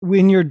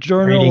in your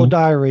journal or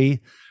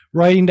diary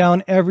writing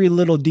down every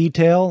little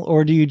detail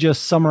or do you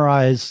just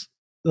summarize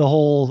the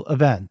whole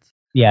event?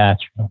 Yeah,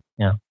 true.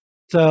 Yeah.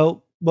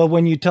 So, but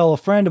when you tell a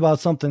friend about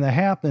something that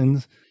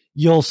happens,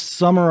 you'll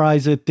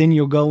summarize it, then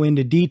you'll go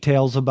into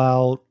details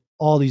about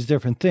all these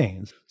different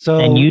things. So,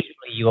 and usually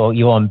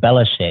you'll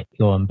embellish it.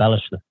 You'll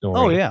embellish the story.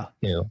 Oh yeah,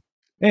 too.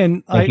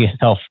 And make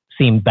yourself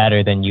seem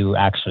better than you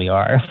actually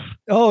are.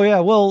 Oh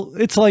yeah, well,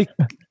 it's like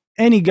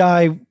any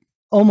guy.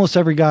 almost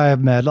every guy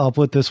I've met, I'll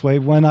put it this way,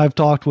 when I've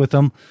talked with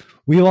them,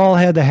 we all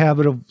had the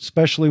habit of,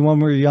 especially when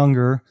we were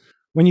younger,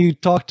 when you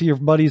talk to your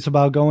buddies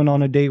about going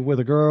on a date with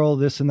a girl,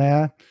 this and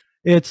that,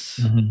 it's,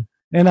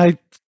 and I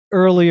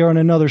earlier on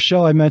another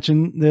show, I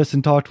mentioned this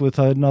and talked with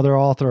another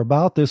author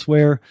about this,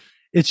 where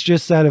it's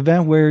just that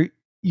event where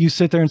you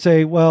sit there and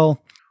say,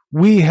 well,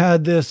 we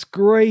had this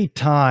great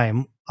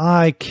time.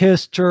 I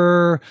kissed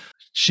her.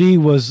 She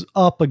was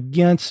up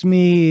against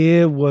me.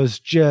 It was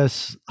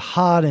just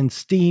hot and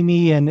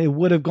steamy, and it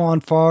would have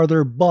gone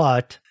farther.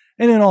 But,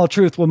 and in all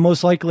truth, what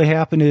most likely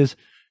happened is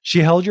she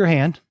held your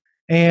hand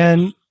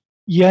and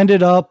you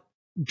ended up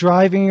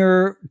driving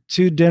her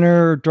to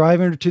dinner, or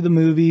driving her to the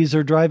movies,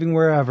 or driving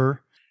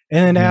wherever.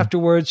 And then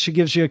afterwards, she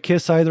gives you a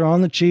kiss either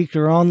on the cheek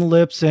or on the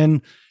lips.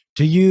 And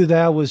to you,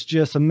 that was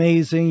just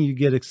amazing. You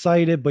get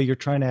excited, but you're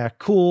trying to act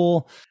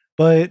cool.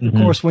 But of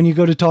course, when you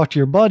go to talk to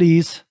your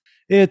buddies,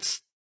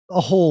 it's a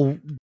whole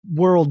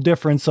world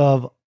difference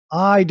of,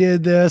 I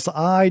did this,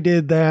 I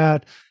did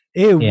that.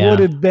 It would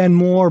have been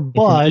more,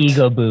 but it's an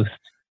ego boost.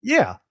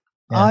 Yeah.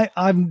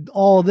 I'm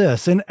all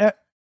this. And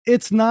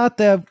it's not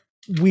that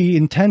we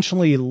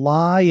intentionally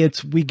lie.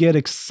 It's we get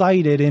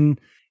excited.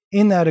 And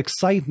in that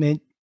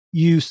excitement,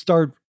 you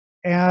start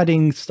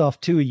adding stuff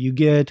to it. You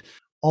get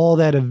all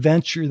that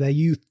adventure that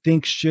you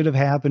think should have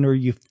happened or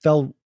you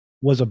felt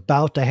was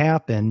about to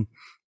happen,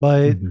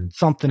 but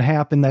something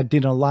happened that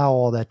didn't allow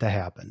all that to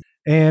happen.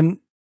 And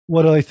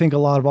what I think a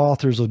lot of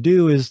authors will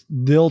do is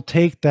they'll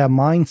take that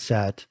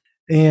mindset,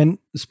 and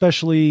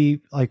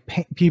especially like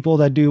people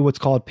that do what's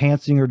called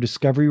pantsing or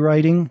discovery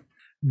writing,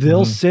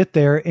 they'll sit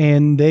there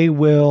and they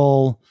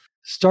will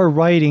start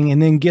writing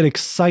and then get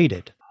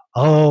excited.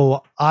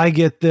 Oh, I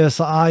get this.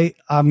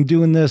 I'm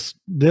doing this.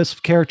 This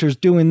character's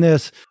doing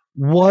this.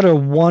 What a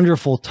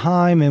wonderful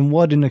time and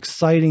what an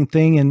exciting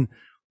thing. And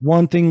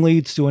one thing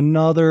leads to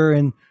another.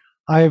 And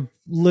I've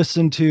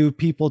listened to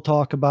people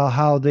talk about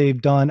how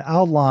they've done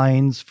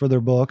outlines for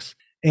their books.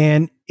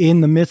 And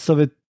in the midst of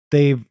it,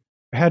 they've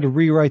had to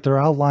rewrite their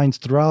outlines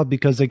throughout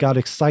because they got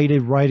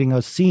excited writing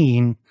a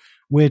scene,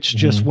 which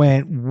just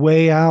went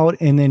way out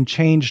and then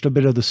changed a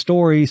bit of the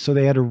story. So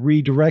they had to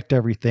redirect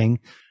everything.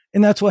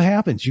 And that's what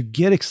happens. You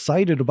get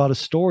excited about a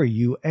story.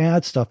 You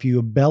add stuff, you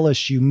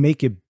embellish, you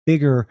make it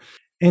bigger.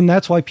 And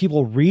that's why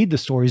people read the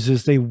stories,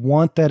 is they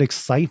want that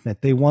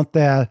excitement. They want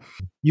that,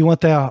 you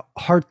want that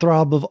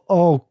heartthrob of,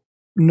 oh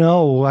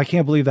no, I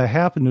can't believe that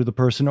happened to the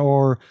person,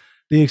 or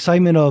the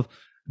excitement of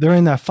they're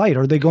in that fight.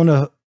 Are they going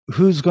to,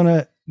 who's going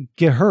to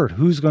get hurt?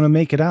 Who's going to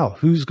make it out?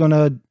 Who's going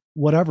to,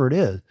 whatever it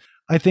is.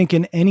 I think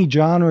in any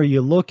genre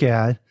you look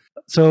at,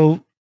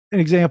 so an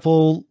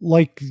example,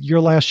 like your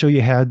last show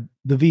you had,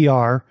 the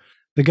VR,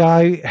 the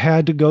guy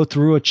had to go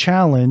through a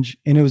challenge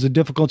and it was a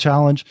difficult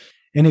challenge.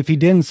 And if he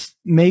didn't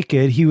make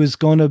it, he was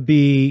going to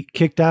be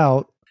kicked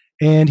out,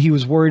 and he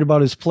was worried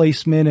about his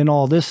placement and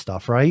all this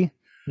stuff, right?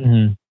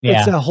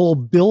 It's that whole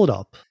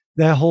buildup,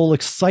 that whole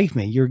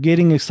excitement. You're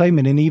getting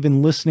excitement. And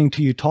even listening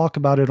to you talk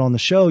about it on the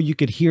show, you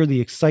could hear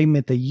the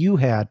excitement that you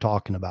had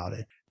talking about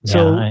it. Yeah,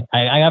 so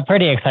I got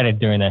pretty excited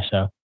during that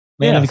show.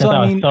 Mainly because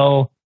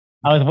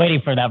I was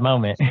waiting for that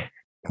moment.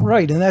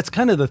 Right. And that's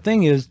kind of the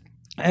thing is,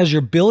 as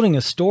you're building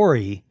a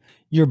story,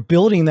 you're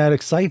building that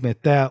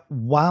excitement, that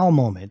wow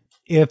moment.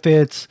 If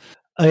it's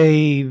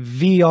a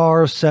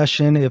VR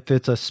session, if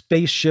it's a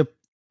spaceship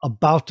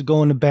about to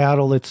go into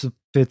battle, if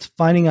it's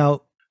finding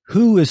out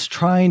who is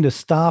trying to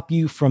stop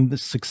you from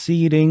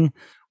succeeding,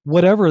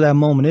 whatever that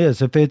moment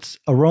is. If it's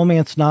a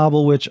romance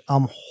novel, which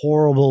I'm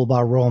horrible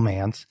about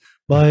romance,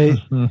 but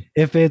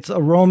if it's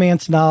a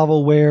romance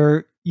novel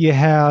where you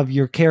have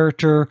your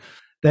character,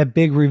 that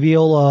big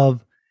reveal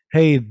of,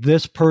 hey,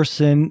 this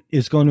person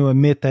is going to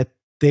admit that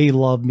they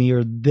love me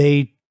or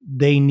they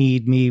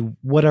need me,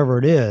 whatever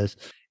it is.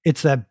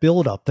 It's that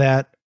buildup,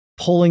 that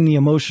pulling the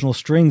emotional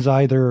strings.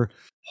 Either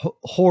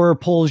horror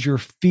pulls your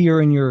fear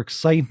and your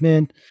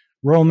excitement,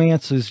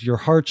 romance is your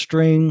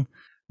heartstring,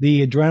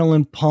 the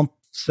adrenaline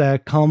pumps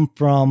that come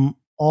from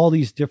all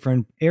these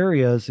different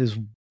areas is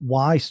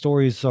why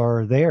stories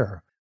are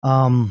there.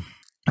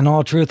 In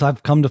all truth,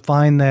 I've come to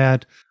find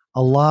that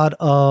a lot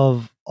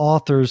of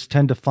authors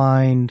tend to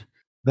find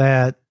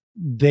that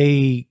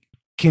they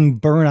can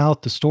burn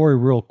out the story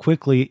real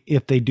quickly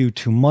if they do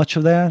too much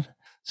of that.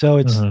 So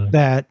it's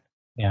that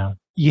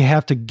you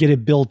have to get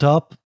it built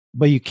up,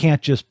 but you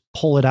can't just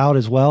pull it out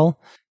as well.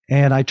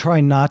 And I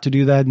try not to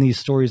do that in these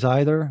stories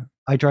either.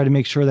 I try to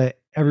make sure that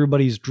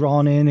everybody's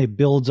drawn in, it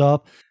builds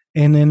up,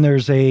 and then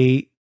there's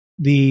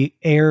the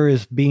air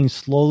is being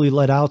slowly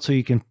let out so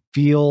you can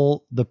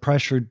feel the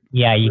pressure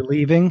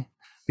relieving.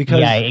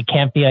 Because it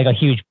can't be like a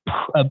huge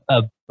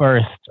a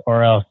burst,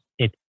 or else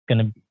it's going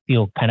to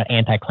feel kind of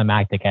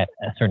anticlimactic at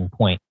a certain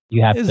point.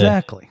 You have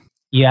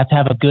to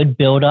have a good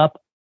build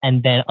up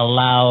and then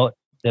allow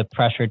the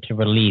pressure to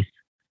release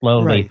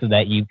slowly, so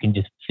that you can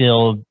just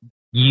feel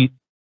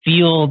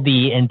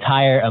the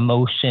entire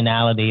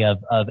emotionality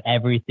of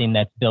everything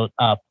that's built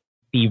up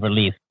be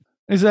released.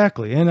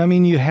 Exactly. And I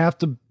mean, you have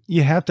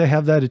to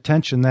have that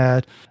attention,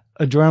 that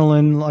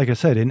adrenaline, like I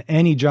said, in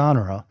any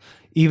genre.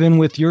 even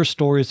with your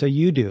stories that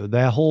you do,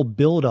 that whole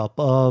buildup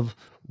of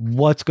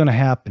what's going to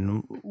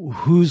happen,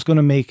 who's going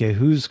to make it,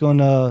 who's going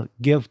to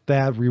give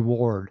that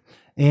reward.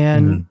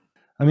 And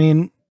I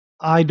mean,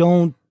 I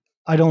don't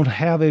I don't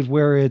have it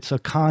where it's a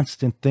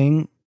constant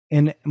thing.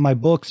 In my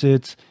books,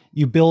 it's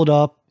you build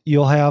up,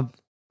 you'll have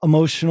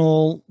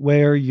emotional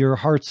where your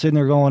heart's sitting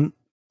there going,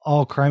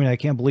 oh, criminy, I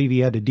can't believe he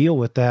had to deal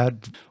with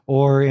that.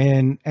 Or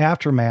in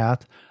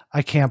aftermath,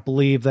 I can't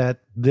believe that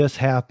this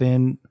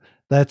happened.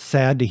 That's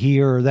sad to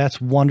hear, or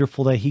that's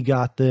wonderful that he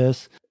got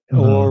this,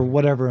 or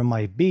whatever it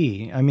might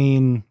be. I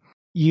mean,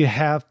 you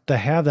have to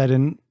have that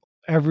in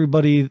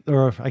everybody,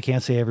 or I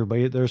can't say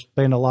everybody. There's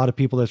been a lot of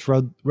people that's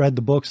read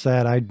the books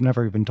that I'd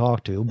never even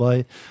talked to,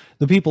 but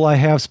the people I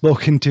have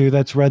spoken to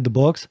that's read the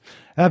books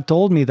have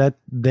told me that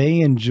they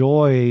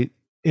enjoy.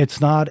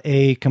 It's not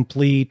a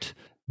complete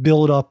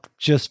build up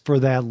just for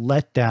that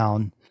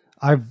letdown.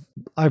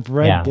 I've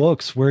read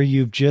books where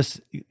you just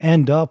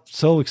end up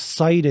so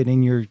excited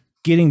and you're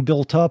getting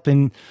built up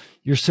and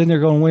you're sitting there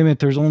going, wait a minute,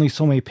 there's only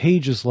so many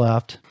pages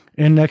left.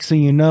 And next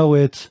thing you know,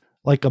 it's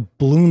like a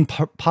balloon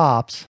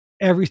pops,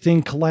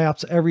 everything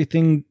collapses,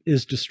 everything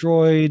is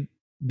destroyed.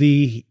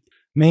 The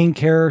main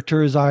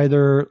character is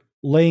either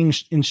laying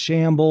in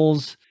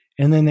shambles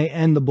and then they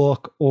end the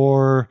book,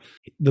 or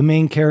the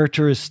main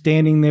character is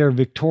standing there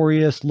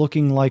victorious,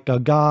 looking like a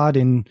god.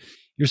 And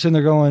you're sitting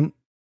there going,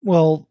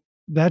 well,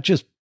 that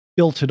just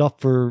built it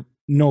up for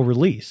no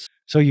release.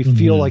 So you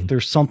feel like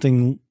there's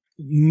something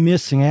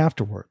missing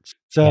afterwards.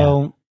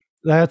 So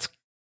that's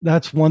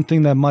one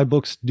thing that my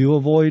books do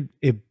avoid.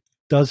 It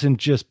doesn't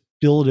just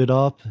build it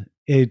up.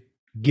 It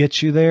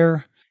gets you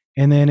there,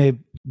 and then it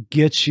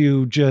gets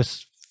you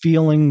just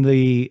feeling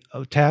the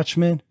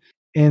attachment.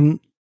 And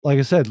like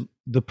I said,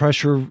 the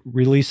pressure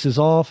releases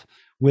off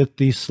with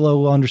the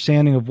slow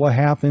understanding of what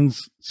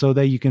happens so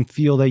that you can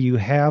feel that you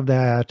have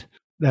that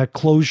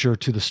closure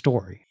to the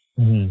story.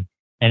 And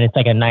it's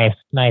like a nice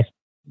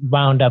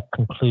wound up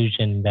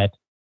conclusion that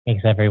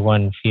makes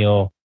everyone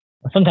feel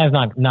sometimes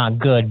not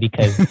good,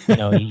 because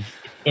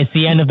it's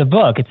the end of the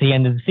book, it's the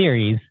end of the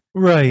series,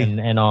 right,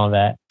 and all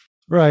that,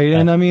 right.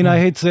 And I mean, I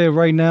hate to say it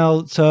right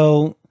now.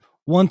 So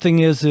one thing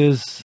is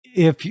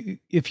if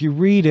you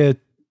read it,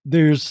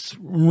 there's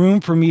room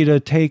for me to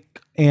take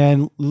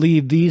and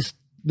leave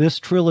this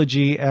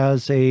trilogy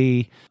as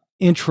a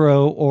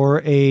intro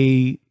or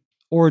a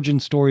origin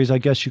stories, I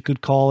guess you could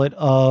call it,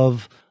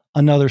 of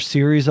another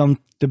series I'm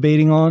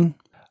debating on.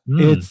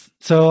 It's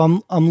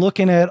so I'm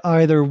looking at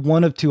either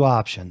one of two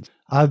options.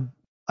 I've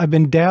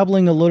been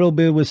dabbling a little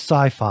bit with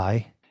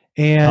sci-fi,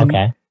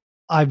 and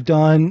I've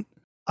done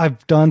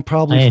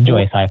probably I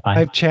enjoy sci-fi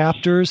 5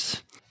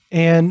 chapters,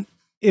 and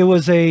it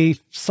was a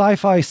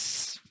sci-fi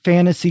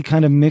fantasy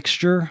kind of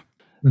mixture.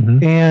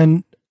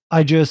 And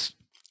I just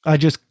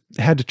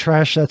had to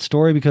trash that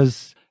story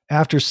because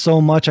after so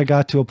much, I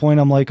got to a point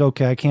I'm like,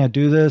 okay, I can't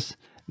do this.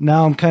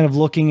 Now I'm kind of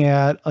looking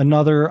at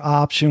another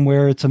option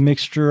where it's a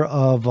mixture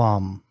of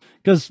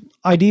because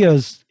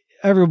ideas,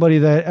 everybody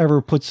that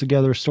ever puts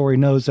together a story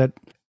knows that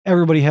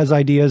everybody has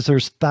ideas.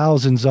 There's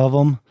thousands of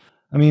them.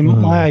 I mean,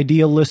 my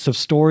ideal list of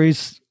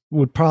stories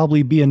would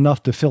probably be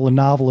enough to fill a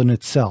novel in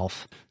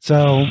itself.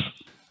 So,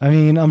 I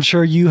mean, I'm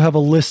sure you have a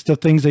list of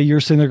things that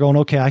you're sitting there going,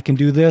 okay, I can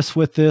do this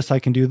with this. I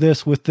can do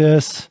this with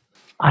this.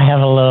 I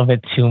have a little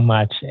bit too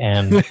much,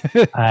 and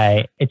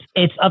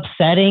it's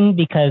upsetting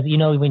because,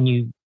 when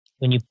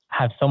you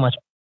have so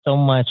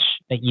much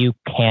that you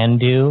can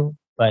do,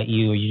 but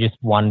you're just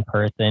one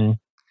person,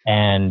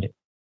 and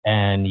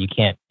you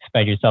can't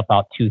spread yourself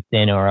out too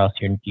thin, or else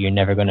you're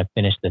never going to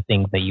finish the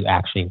things that you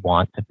actually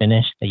want to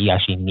finish, that you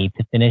actually need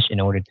to finish in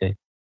order to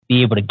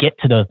be able to get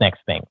to those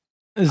next things.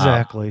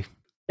 Exactly.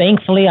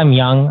 Thankfully, I'm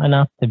young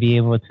enough to be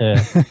able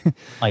to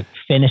like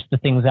finish the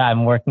things that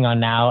I'm working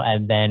on now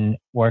and then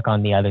work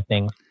on the other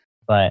things.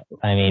 But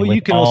I mean, well,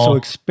 you can also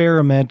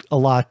experiment a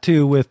lot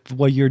too with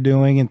what you're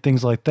doing and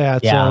things like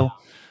that.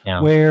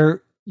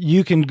 Where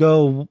you can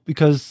go,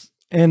 because,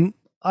 and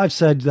I've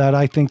said that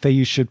I think that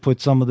you should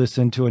put some of this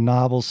into a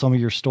novel, some of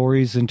your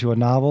stories into a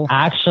novel.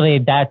 Actually,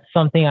 that's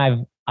something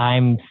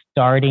I'm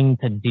starting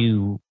to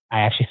do. I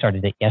actually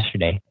started it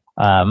yesterday.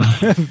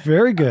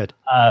 Very good.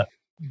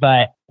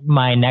 But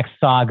my next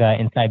saga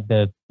inside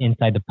the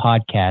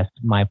podcast,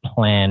 my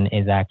plan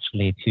is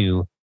actually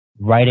to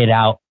write it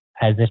out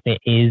as if it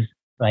is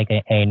like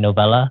a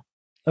novella.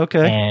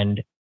 Okay.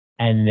 And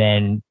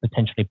then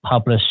potentially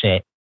publish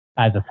it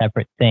as a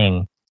separate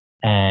thing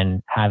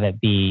and have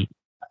it be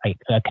like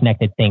a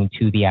connected thing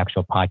to the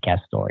actual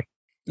podcast story.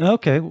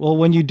 Okay. Well,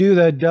 when you do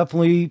that,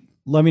 definitely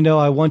let me know.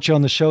 I want you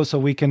on the show so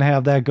we can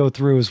have that go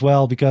through as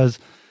well, because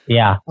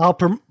like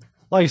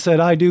I said,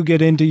 I do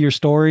get into your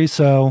story,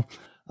 so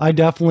I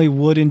definitely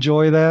would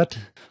enjoy that.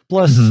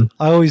 Plus,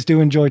 I always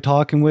do enjoy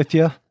talking with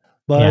you.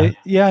 But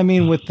yeah, I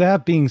mean, with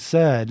that being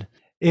said,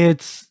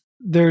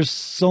 there's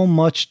so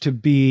much to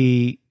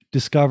be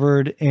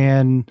discovered.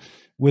 And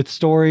with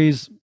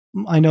stories,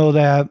 I know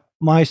that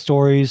my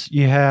stories,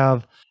 you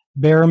have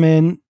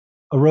Bearman,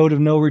 A Road of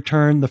No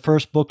Return, the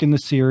first book in the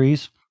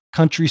series,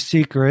 Country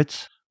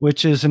Secrets,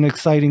 which is an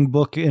exciting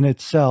book in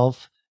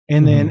itself.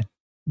 And then Mhm.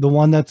 the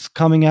one that's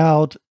coming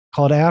out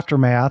called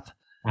Aftermath.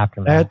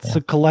 Aftermath. That's Yeah.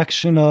 a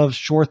collection of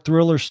short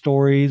thriller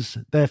stories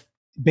that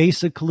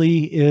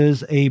basically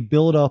is a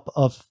buildup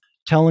of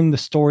telling the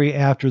story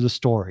after the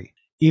story.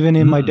 Even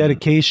in my Mm.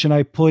 dedication,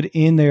 I put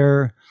in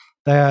there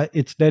that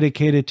it's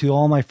dedicated to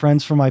all my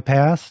friends from my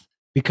past,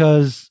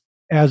 because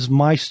as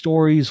my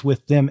stories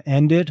with them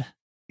ended,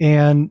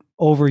 and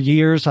over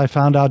years I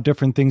found out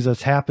different things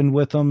that's happened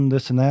with them,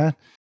 this and that,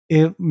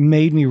 it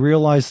made me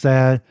realize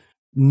that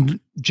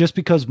just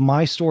because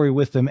my story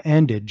with them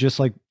ended, just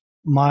like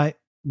my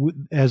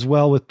as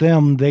well with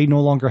them, they no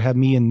longer have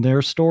me in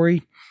their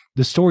story.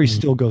 The story Mhm.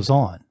 still goes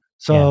on. Yeah.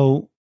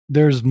 So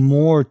there's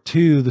more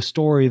to the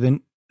story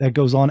than that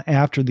goes on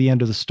after the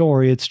end of the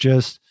story.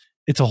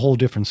 It's a whole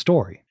different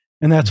story.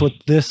 And that's what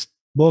this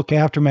book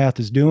Aftermath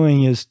is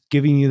doing, is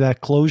giving you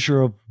that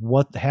closure of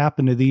what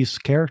happened to these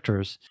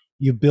characters.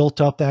 You built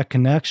up that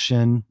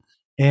connection,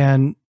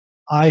 and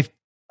I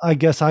I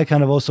guess I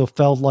kind of also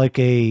felt like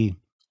a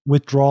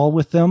withdrawal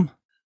with them.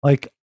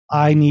 Like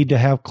I need to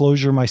have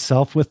closure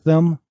myself with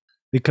them, Yeah.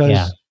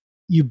 because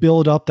you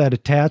build up that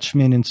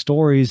attachment in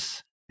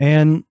stories.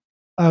 And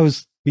I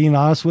was being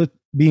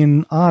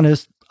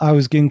honest, I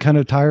was getting kind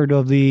of tired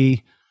of the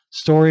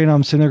story, and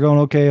I'm sitting there going,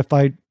 okay, if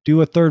I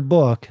do a third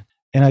book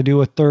and I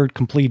do a third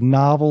complete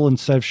novel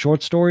instead of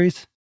short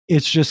stories,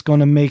 it's just going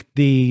to make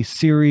the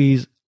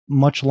series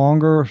much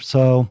longer.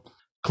 So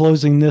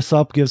closing this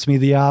up gives me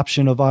the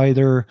option of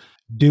either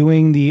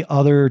doing the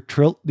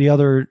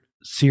other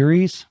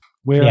series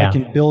where I Yeah.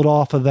 can build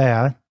off of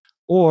that,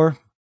 or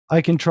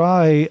I can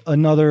try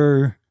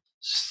another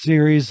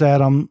series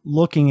that I'm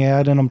looking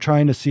at, and I'm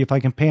trying to see if I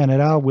can pan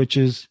it out, which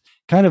is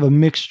kind of a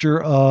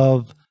mixture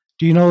of,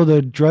 do you know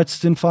the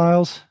Dresden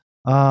Files?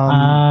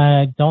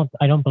 I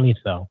don't believe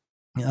so.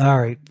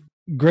 All right.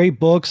 Great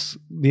books.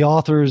 The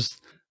author's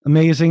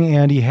amazing,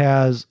 and he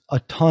has a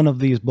ton of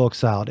these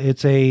books out.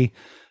 It's a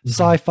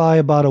sci-fi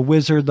about a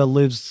wizard that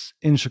lives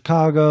in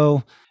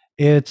Chicago.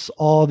 It's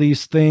all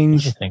these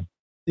things. Interesting.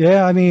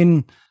 Yeah, I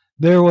mean,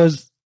 there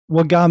was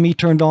what got me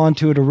turned on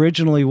to it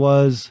originally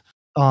was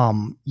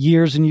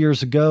years and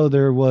years ago,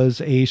 there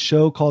was a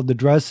show called The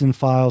Dresden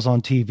Files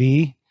on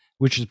TV,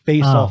 which is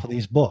based off Oh, of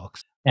these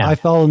books. yeah. I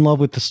fell in love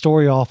with the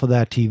story off of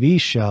that TV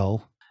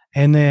show.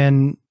 And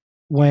then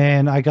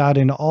when I got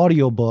into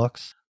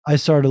audiobooks, I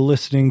started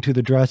listening to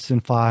The Dresden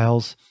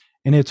Files.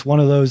 And it's one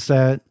of those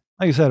that,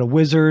 like I said, a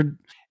wizard,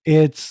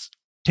 it's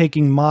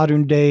taking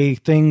modern day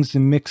things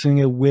and mixing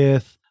it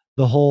with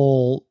the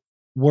whole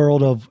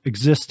world of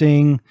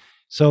existing.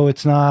 So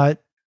it's not,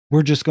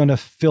 we're just going to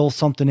fill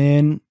something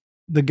in.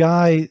 The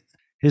guy,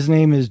 his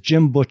name is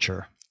Jim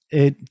Butcher.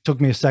 It took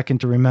me a second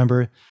to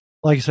remember.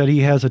 Like I said,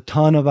 he has a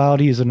ton of out.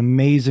 He's an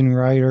amazing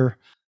writer.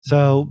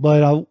 So,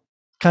 but I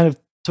kind of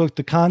took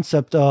the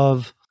concept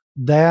of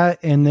that.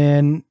 And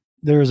then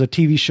there was a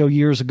TV show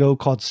years ago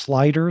called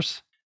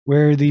Sliders,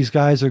 where these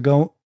guys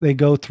they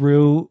go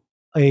through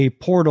a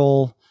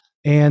portal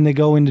and they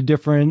go into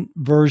different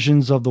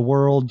versions of the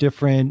world,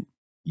 different,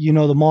 the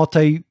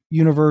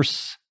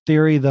multi-universe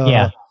theory,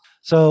 Yeah.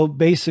 so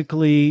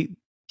basically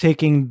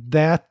taking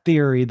that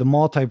theory, the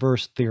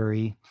multiverse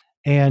theory,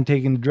 and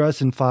taking the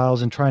Dresden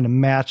Files and trying to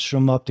match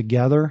them up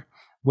together,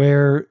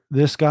 where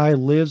this guy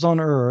lives on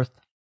Earth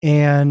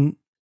and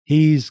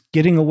he's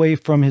getting away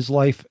from his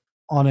life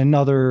on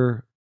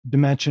another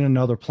dimension,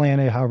 another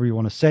planet, however you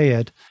want to say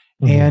it.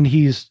 Mhm. And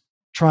he's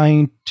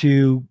trying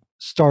to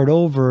start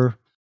over,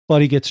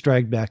 but he gets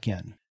dragged back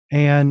in.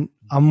 And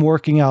I'm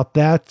working out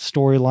that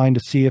storyline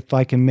to see if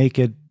I can make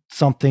it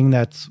something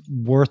that's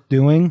worth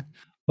doing.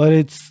 But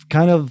it's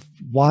kind of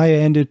why I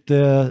ended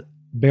the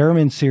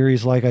Bearman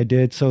series like I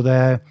did, so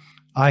that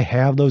I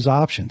have those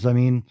options. I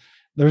mean,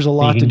 there's a So you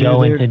lot to can do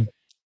go there. into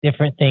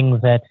different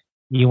things that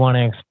you want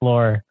to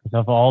explore because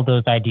of all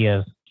those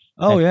ideas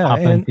Oh that yeah, pop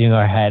and into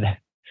our head.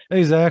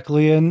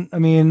 exactly. And I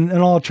mean,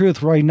 in all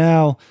truth, right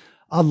now,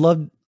 I'd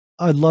love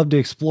I'd love to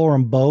explore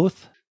them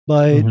both,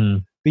 but Hmm.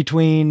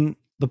 between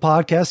the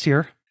podcast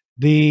here,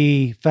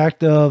 the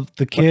fact of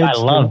the Which I kids,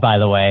 love, by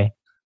the way.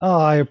 oh,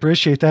 I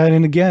appreciate that.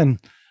 And again,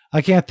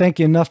 I can't thank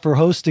you enough for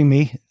hosting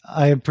me.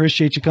 I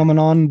appreciate you coming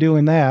on and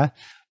doing that.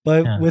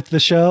 But Yeah. with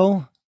the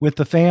show, with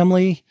the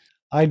family,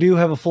 I do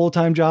have a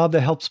full-time job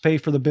that helps pay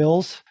for the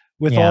bills.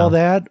 With all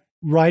that,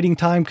 writing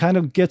time kind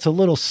of gets a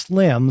little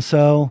slim.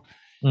 So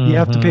you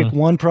have to Mhm. pick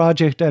one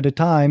project at a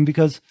time,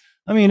 because,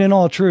 I mean, in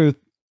all truth,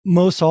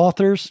 most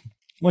authors,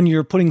 when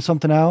you're putting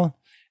something out,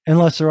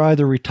 unless they're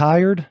either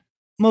retired,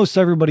 most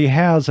everybody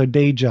has a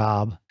day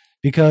job,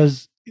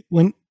 because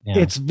when Yeah.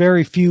 it's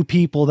very few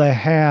people that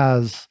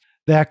has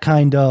that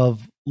kind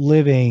of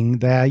living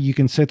that you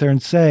can sit there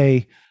and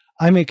say,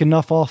 I make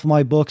enough off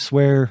my books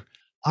where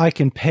I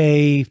can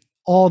pay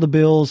all the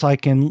bills, I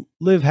can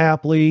live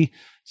happily,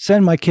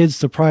 send my kids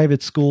to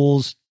private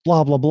schools,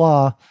 blah, blah,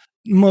 blah.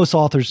 Most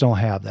authors don't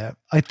have that.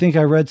 I think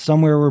I read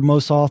somewhere where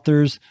most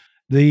authors,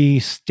 the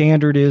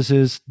standard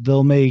is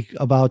they'll make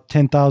about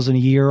 10,000 a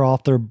year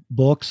off their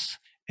books.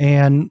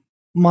 And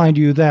mind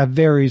you, that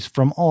varies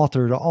from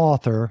author to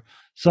author.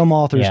 Some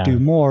authors do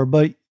more,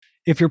 but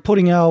if you're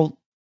putting out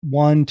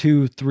 1,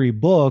 2, 3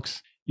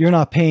 books, you're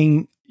not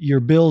paying your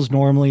bills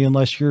normally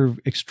unless you're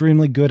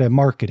extremely good at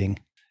marketing,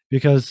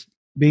 because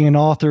being an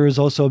author is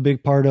also a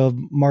big part of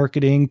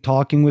marketing,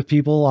 talking with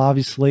people,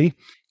 obviously,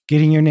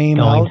 getting your name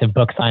out. Going to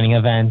book signing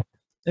events.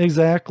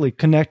 Exactly.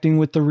 Connecting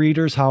with the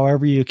readers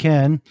however you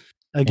can.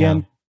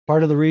 Again,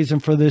 part of the reason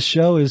for this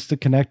show is to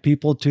connect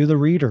people to the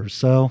readers.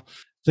 So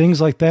things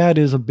like that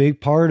is a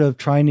big part of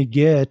trying to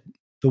get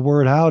the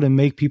word out and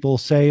make people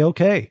say,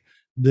 okay,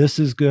 this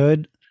is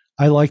good.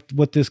 I like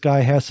what this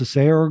guy has to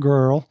say, or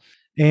girl,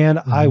 and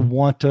I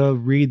want to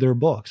read their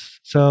books.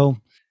 So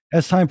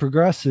as time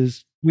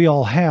progresses, we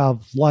all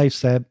have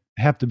lives that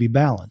have to be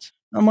balanced.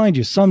 Now, mind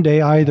you,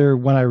 someday, either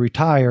when I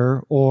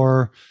retire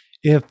or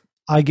if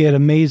I get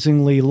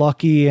amazingly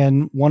lucky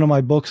and one of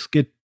my books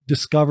get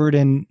discovered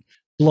and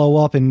blow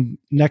up, and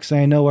next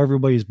thing I know,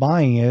 everybody's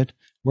buying it,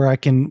 where I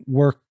can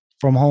work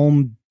from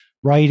home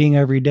writing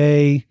every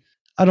day.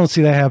 I don't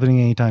see that happening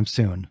anytime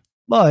soon.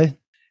 But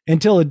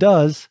until it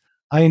does,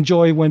 I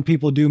enjoy when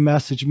people do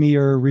message me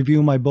or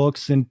review my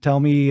books and tell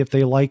me if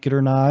they like it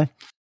or not.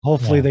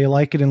 Hopefully they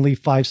like it and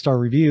leave 5-star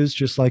reviews,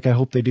 just like I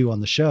hope they do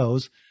on the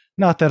shows.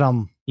 Not that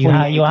I'm you'll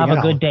have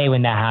a good day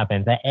when that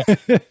happens.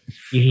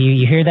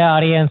 You hear that,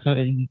 audience?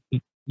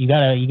 You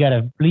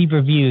gotta leave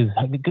reviews,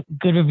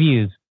 good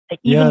reviews.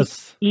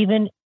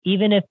 Even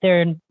if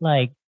they're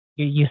like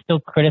you're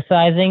still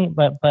criticizing,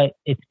 but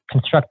it's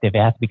constructive. It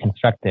has to be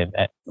constructive.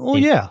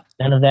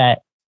 None of that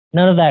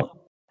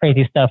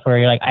crazy stuff where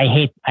you're like, I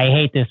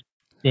hate this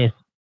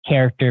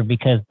character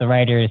because the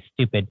writer is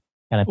stupid.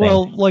 Kind of thing.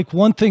 Well, like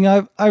one thing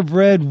I've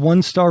read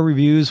 1-star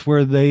reviews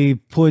where they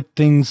put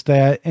things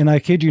that, and I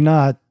kid you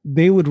not,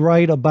 they would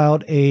write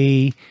about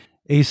a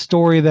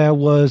story that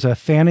was a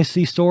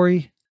fantasy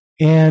story,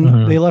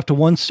 and they left a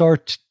 1-star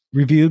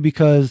review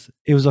because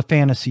it was a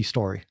fantasy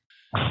story.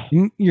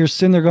 You're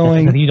sitting there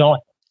going, you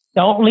don't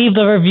leave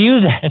the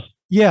review then.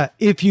 Yeah,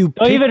 if you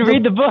don't even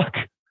read the book.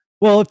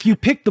 Well, if you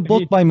pick the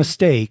book by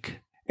mistake,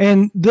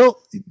 and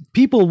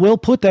people will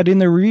put that in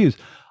their reviews.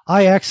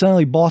 I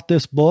accidentally bought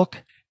this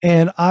book,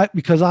 and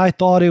because I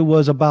thought it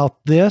was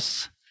about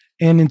this,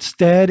 and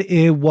instead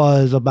it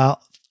was about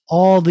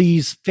all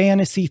these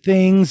fantasy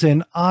things,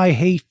 and I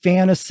hate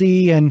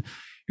fantasy. And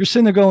you're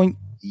sitting there going,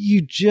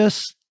 you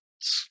just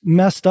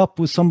messed up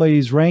with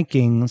somebody's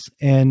rankings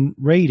and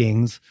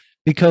ratings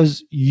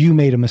because you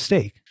made a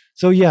mistake.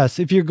 So yes,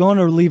 if you're going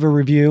to leave a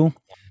review,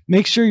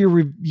 make sure you're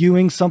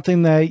reviewing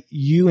something that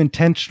you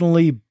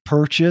intentionally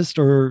purchased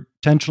or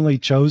intentionally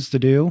chose to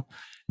do.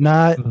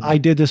 Not, I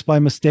did this by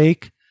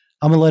mistake.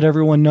 I'm going to let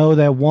everyone know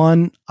that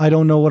 1, I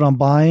don't know what I'm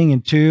buying,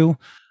 and 2,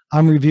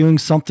 I'm reviewing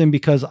something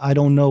because I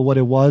don't know what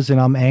it was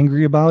and I'm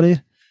angry about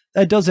it.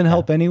 That doesn't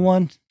help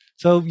anyone.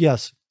 So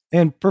yes,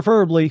 and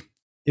preferably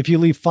if you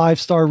leave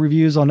 5-star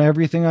reviews on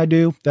everything I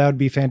do, that would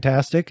be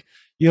fantastic.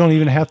 You don't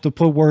even have to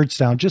put words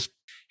down. Just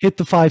hit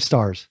the 5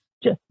 stars.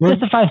 Just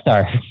the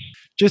 5-star.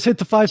 Just hit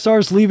the 5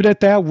 stars, leave it at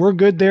that. We're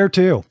good there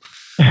too.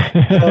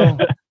 So,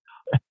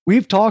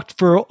 we've talked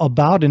for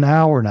about an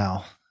hour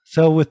now.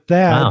 So with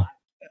that,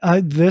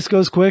 this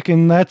goes quick.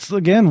 And that's,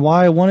 again,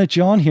 why I wanted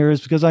you on here,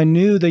 is because I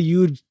knew that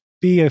you'd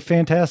be a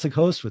fantastic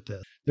host with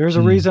this. There's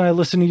a reason I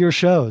listen to your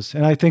shows.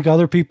 And I think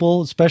other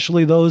people,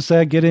 especially those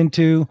that get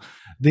into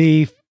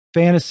the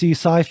fantasy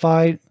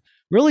sci-fi,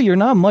 really, you're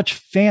not much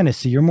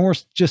fantasy. You're more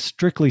just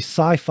strictly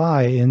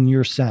sci-fi in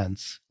your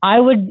sense. I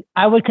would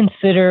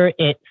consider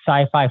it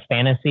sci-fi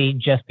fantasy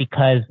just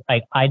because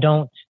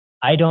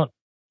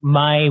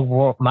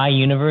my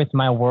universe,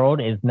 my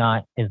world is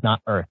not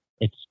Earth.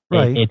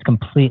 It's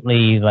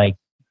completely like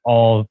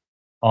all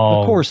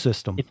the core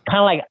system. It's kind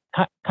of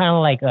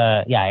like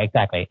yeah,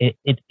 exactly.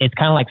 It's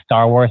kind of like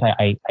Star Wars.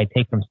 I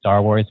take from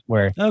Star Wars,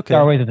 where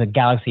Star Wars is a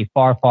galaxy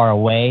far, far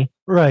away,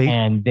 right?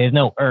 And there's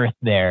no Earth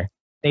there.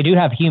 They do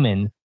have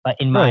humans, but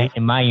in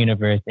my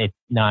universe, it's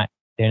not.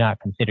 They're not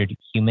considered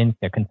humans.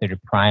 They're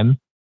considered prime.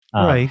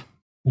 Right.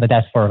 But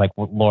that's for like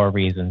lore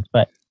reasons.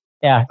 But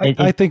yeah,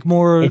 I think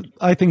more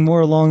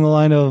along the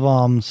line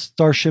of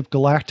Starship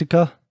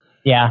Galactica.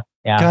 Yeah.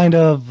 Kind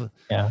of.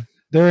 Yeah.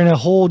 They're in a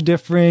whole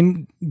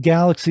different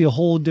galaxy, a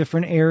whole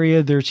different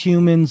area. There's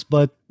humans,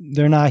 but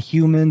they're not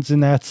humans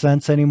in that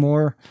sense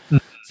anymore.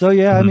 So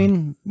yeah, I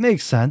mean,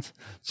 makes sense.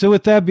 So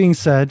with that being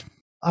said,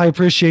 I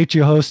appreciate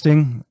you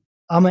hosting.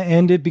 I'm going to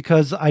end it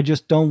because I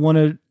just don't want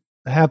to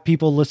have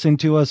people listening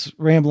to us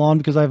ramble on,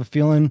 because I have a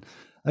feeling,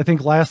 I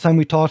think last time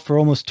we talked for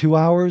almost 2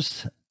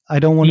 hours. I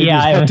don't want to do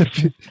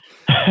that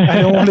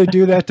I don't want to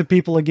do that to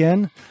people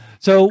again.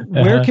 So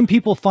where can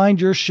people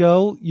find your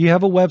show? You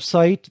have a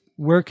website.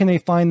 Where can they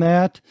find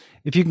that?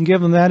 If you can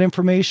give them that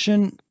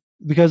information,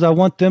 because I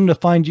want them to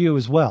find you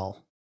as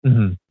well.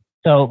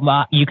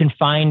 So you can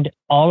find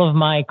all of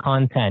my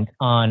content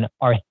on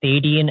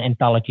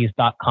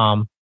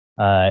arthadiananthologies.com.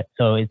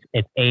 So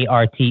it's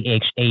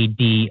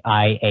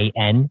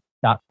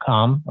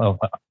ARTHADIAN.com, or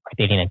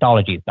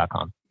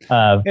arthadiananthologies.com.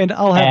 And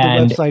I'll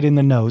have the website in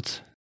the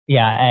notes.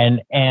 Yeah,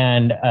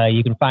 and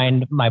you can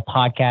find my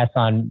podcast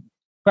on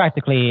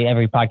practically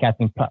every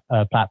podcasting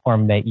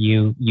platform that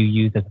you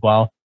use as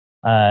well.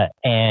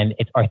 And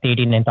it's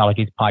Arthadian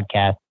Anthologies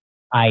podcast.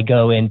 I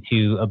go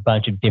into a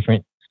bunch of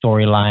different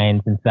storylines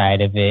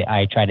inside of it.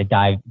 I try to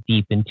dive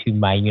deep into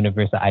my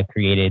universe that I've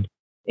created.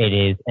 It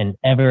is an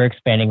ever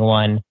expanding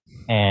one,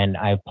 and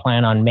I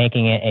plan on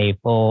making it a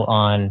full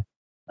on.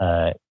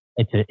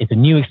 It's a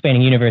new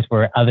expanding universe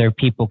where other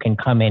people can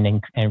come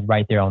in and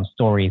write their own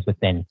stories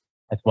within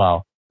as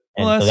well.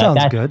 And Well, that so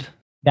sounds good.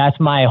 That's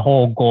my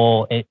whole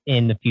goal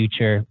in the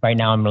future. Right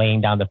now, I'm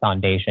laying down the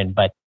foundation.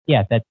 But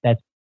yeah, that's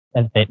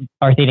it.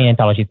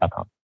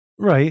 ArthadianAnthologies.com.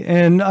 Right,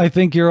 and I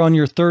think you're on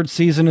your third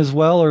season as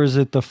well, or is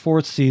it the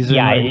fourth season?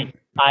 Yeah,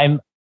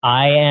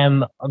 I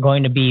am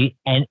going to be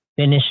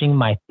finishing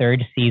my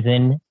third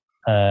season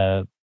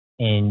by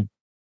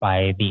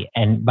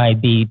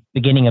the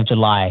beginning of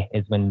July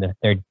is when the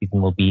third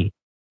season will be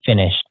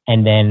finished.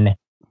 And then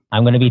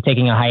I'm going to be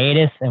taking a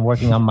hiatus and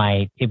working on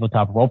my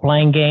tabletop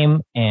role-playing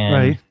game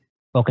and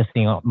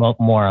focusing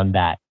more on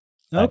that.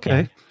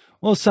 Okay.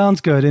 Well, sounds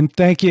good. And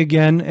thank you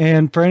again.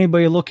 And for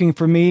anybody looking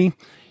for me,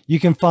 you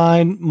can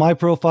find my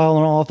profile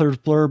on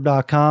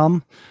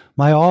authorsblurb.com,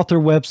 my author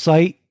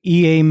website,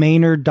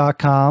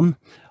 eamaynard.com.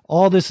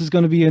 All this is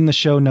going to be in the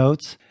show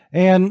notes.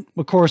 And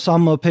of course,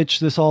 I'm going to pitch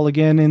this all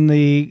again in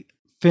the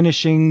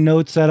finishing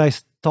notes that I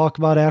talk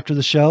about after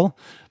the show.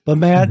 But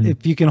Matt,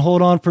 if you can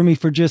hold on for me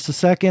for just a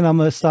second, I'm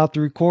going to stop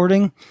the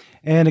recording.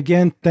 And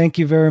again, thank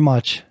you very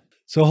much.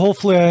 So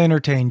hopefully I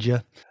entertained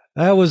you.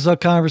 That was a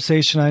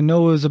conversation. I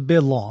know it was a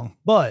bit long,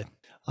 but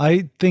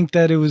I think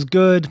that it was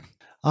good.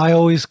 I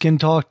always can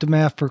talk to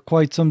Matt for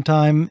quite some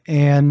time,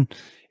 and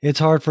it's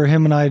hard for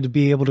him and I to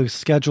be able to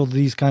schedule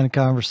these kind of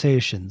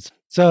conversations.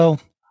 So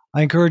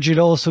I encourage you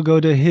to also go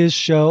to his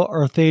show,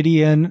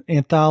 Arthadian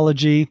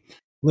Anthology.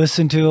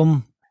 Listen to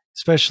him,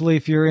 especially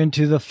if you're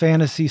into the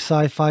fantasy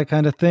sci-fi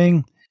kind of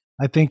thing.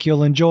 I think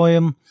you'll enjoy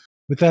him.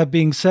 With that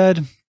being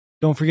said,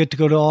 don't forget to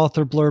go to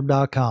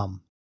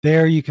authorblurb.com.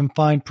 There you can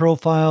find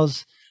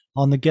profiles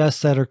on the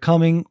guests that are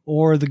coming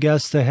or the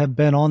guests that have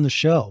been on the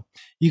show.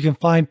 You can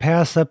find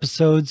past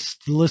episodes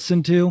to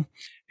listen to,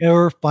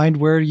 or find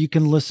where you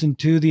can listen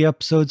to the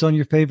episodes on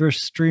your favorite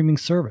streaming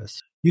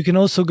service. You can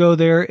also go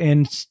there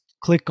and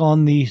click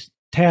on the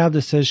tab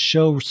that says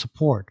Show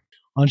Support.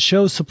 On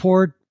Show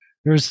Support,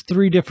 there's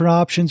 3 different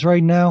options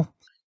right now.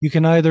 You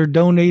can either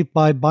donate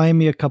by buying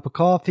me a cup of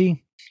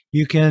coffee.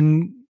 You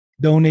can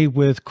donate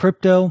with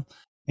crypto.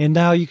 And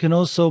now you can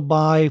also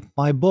buy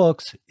my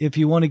books if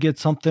you want to get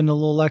something a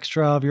little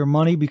extra out of your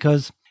money,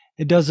 because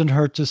it doesn't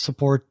hurt to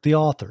support the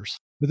authors.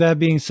 With that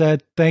being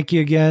said, thank you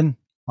again.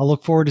 I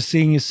look forward to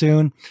seeing you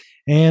soon.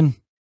 And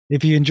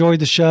if you enjoyed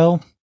the show,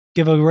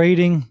 give a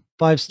rating,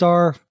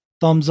 5-star,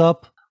 thumbs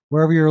up,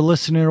 wherever you're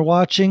listening or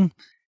watching,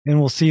 and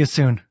we'll see you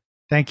soon.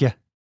 Thank you.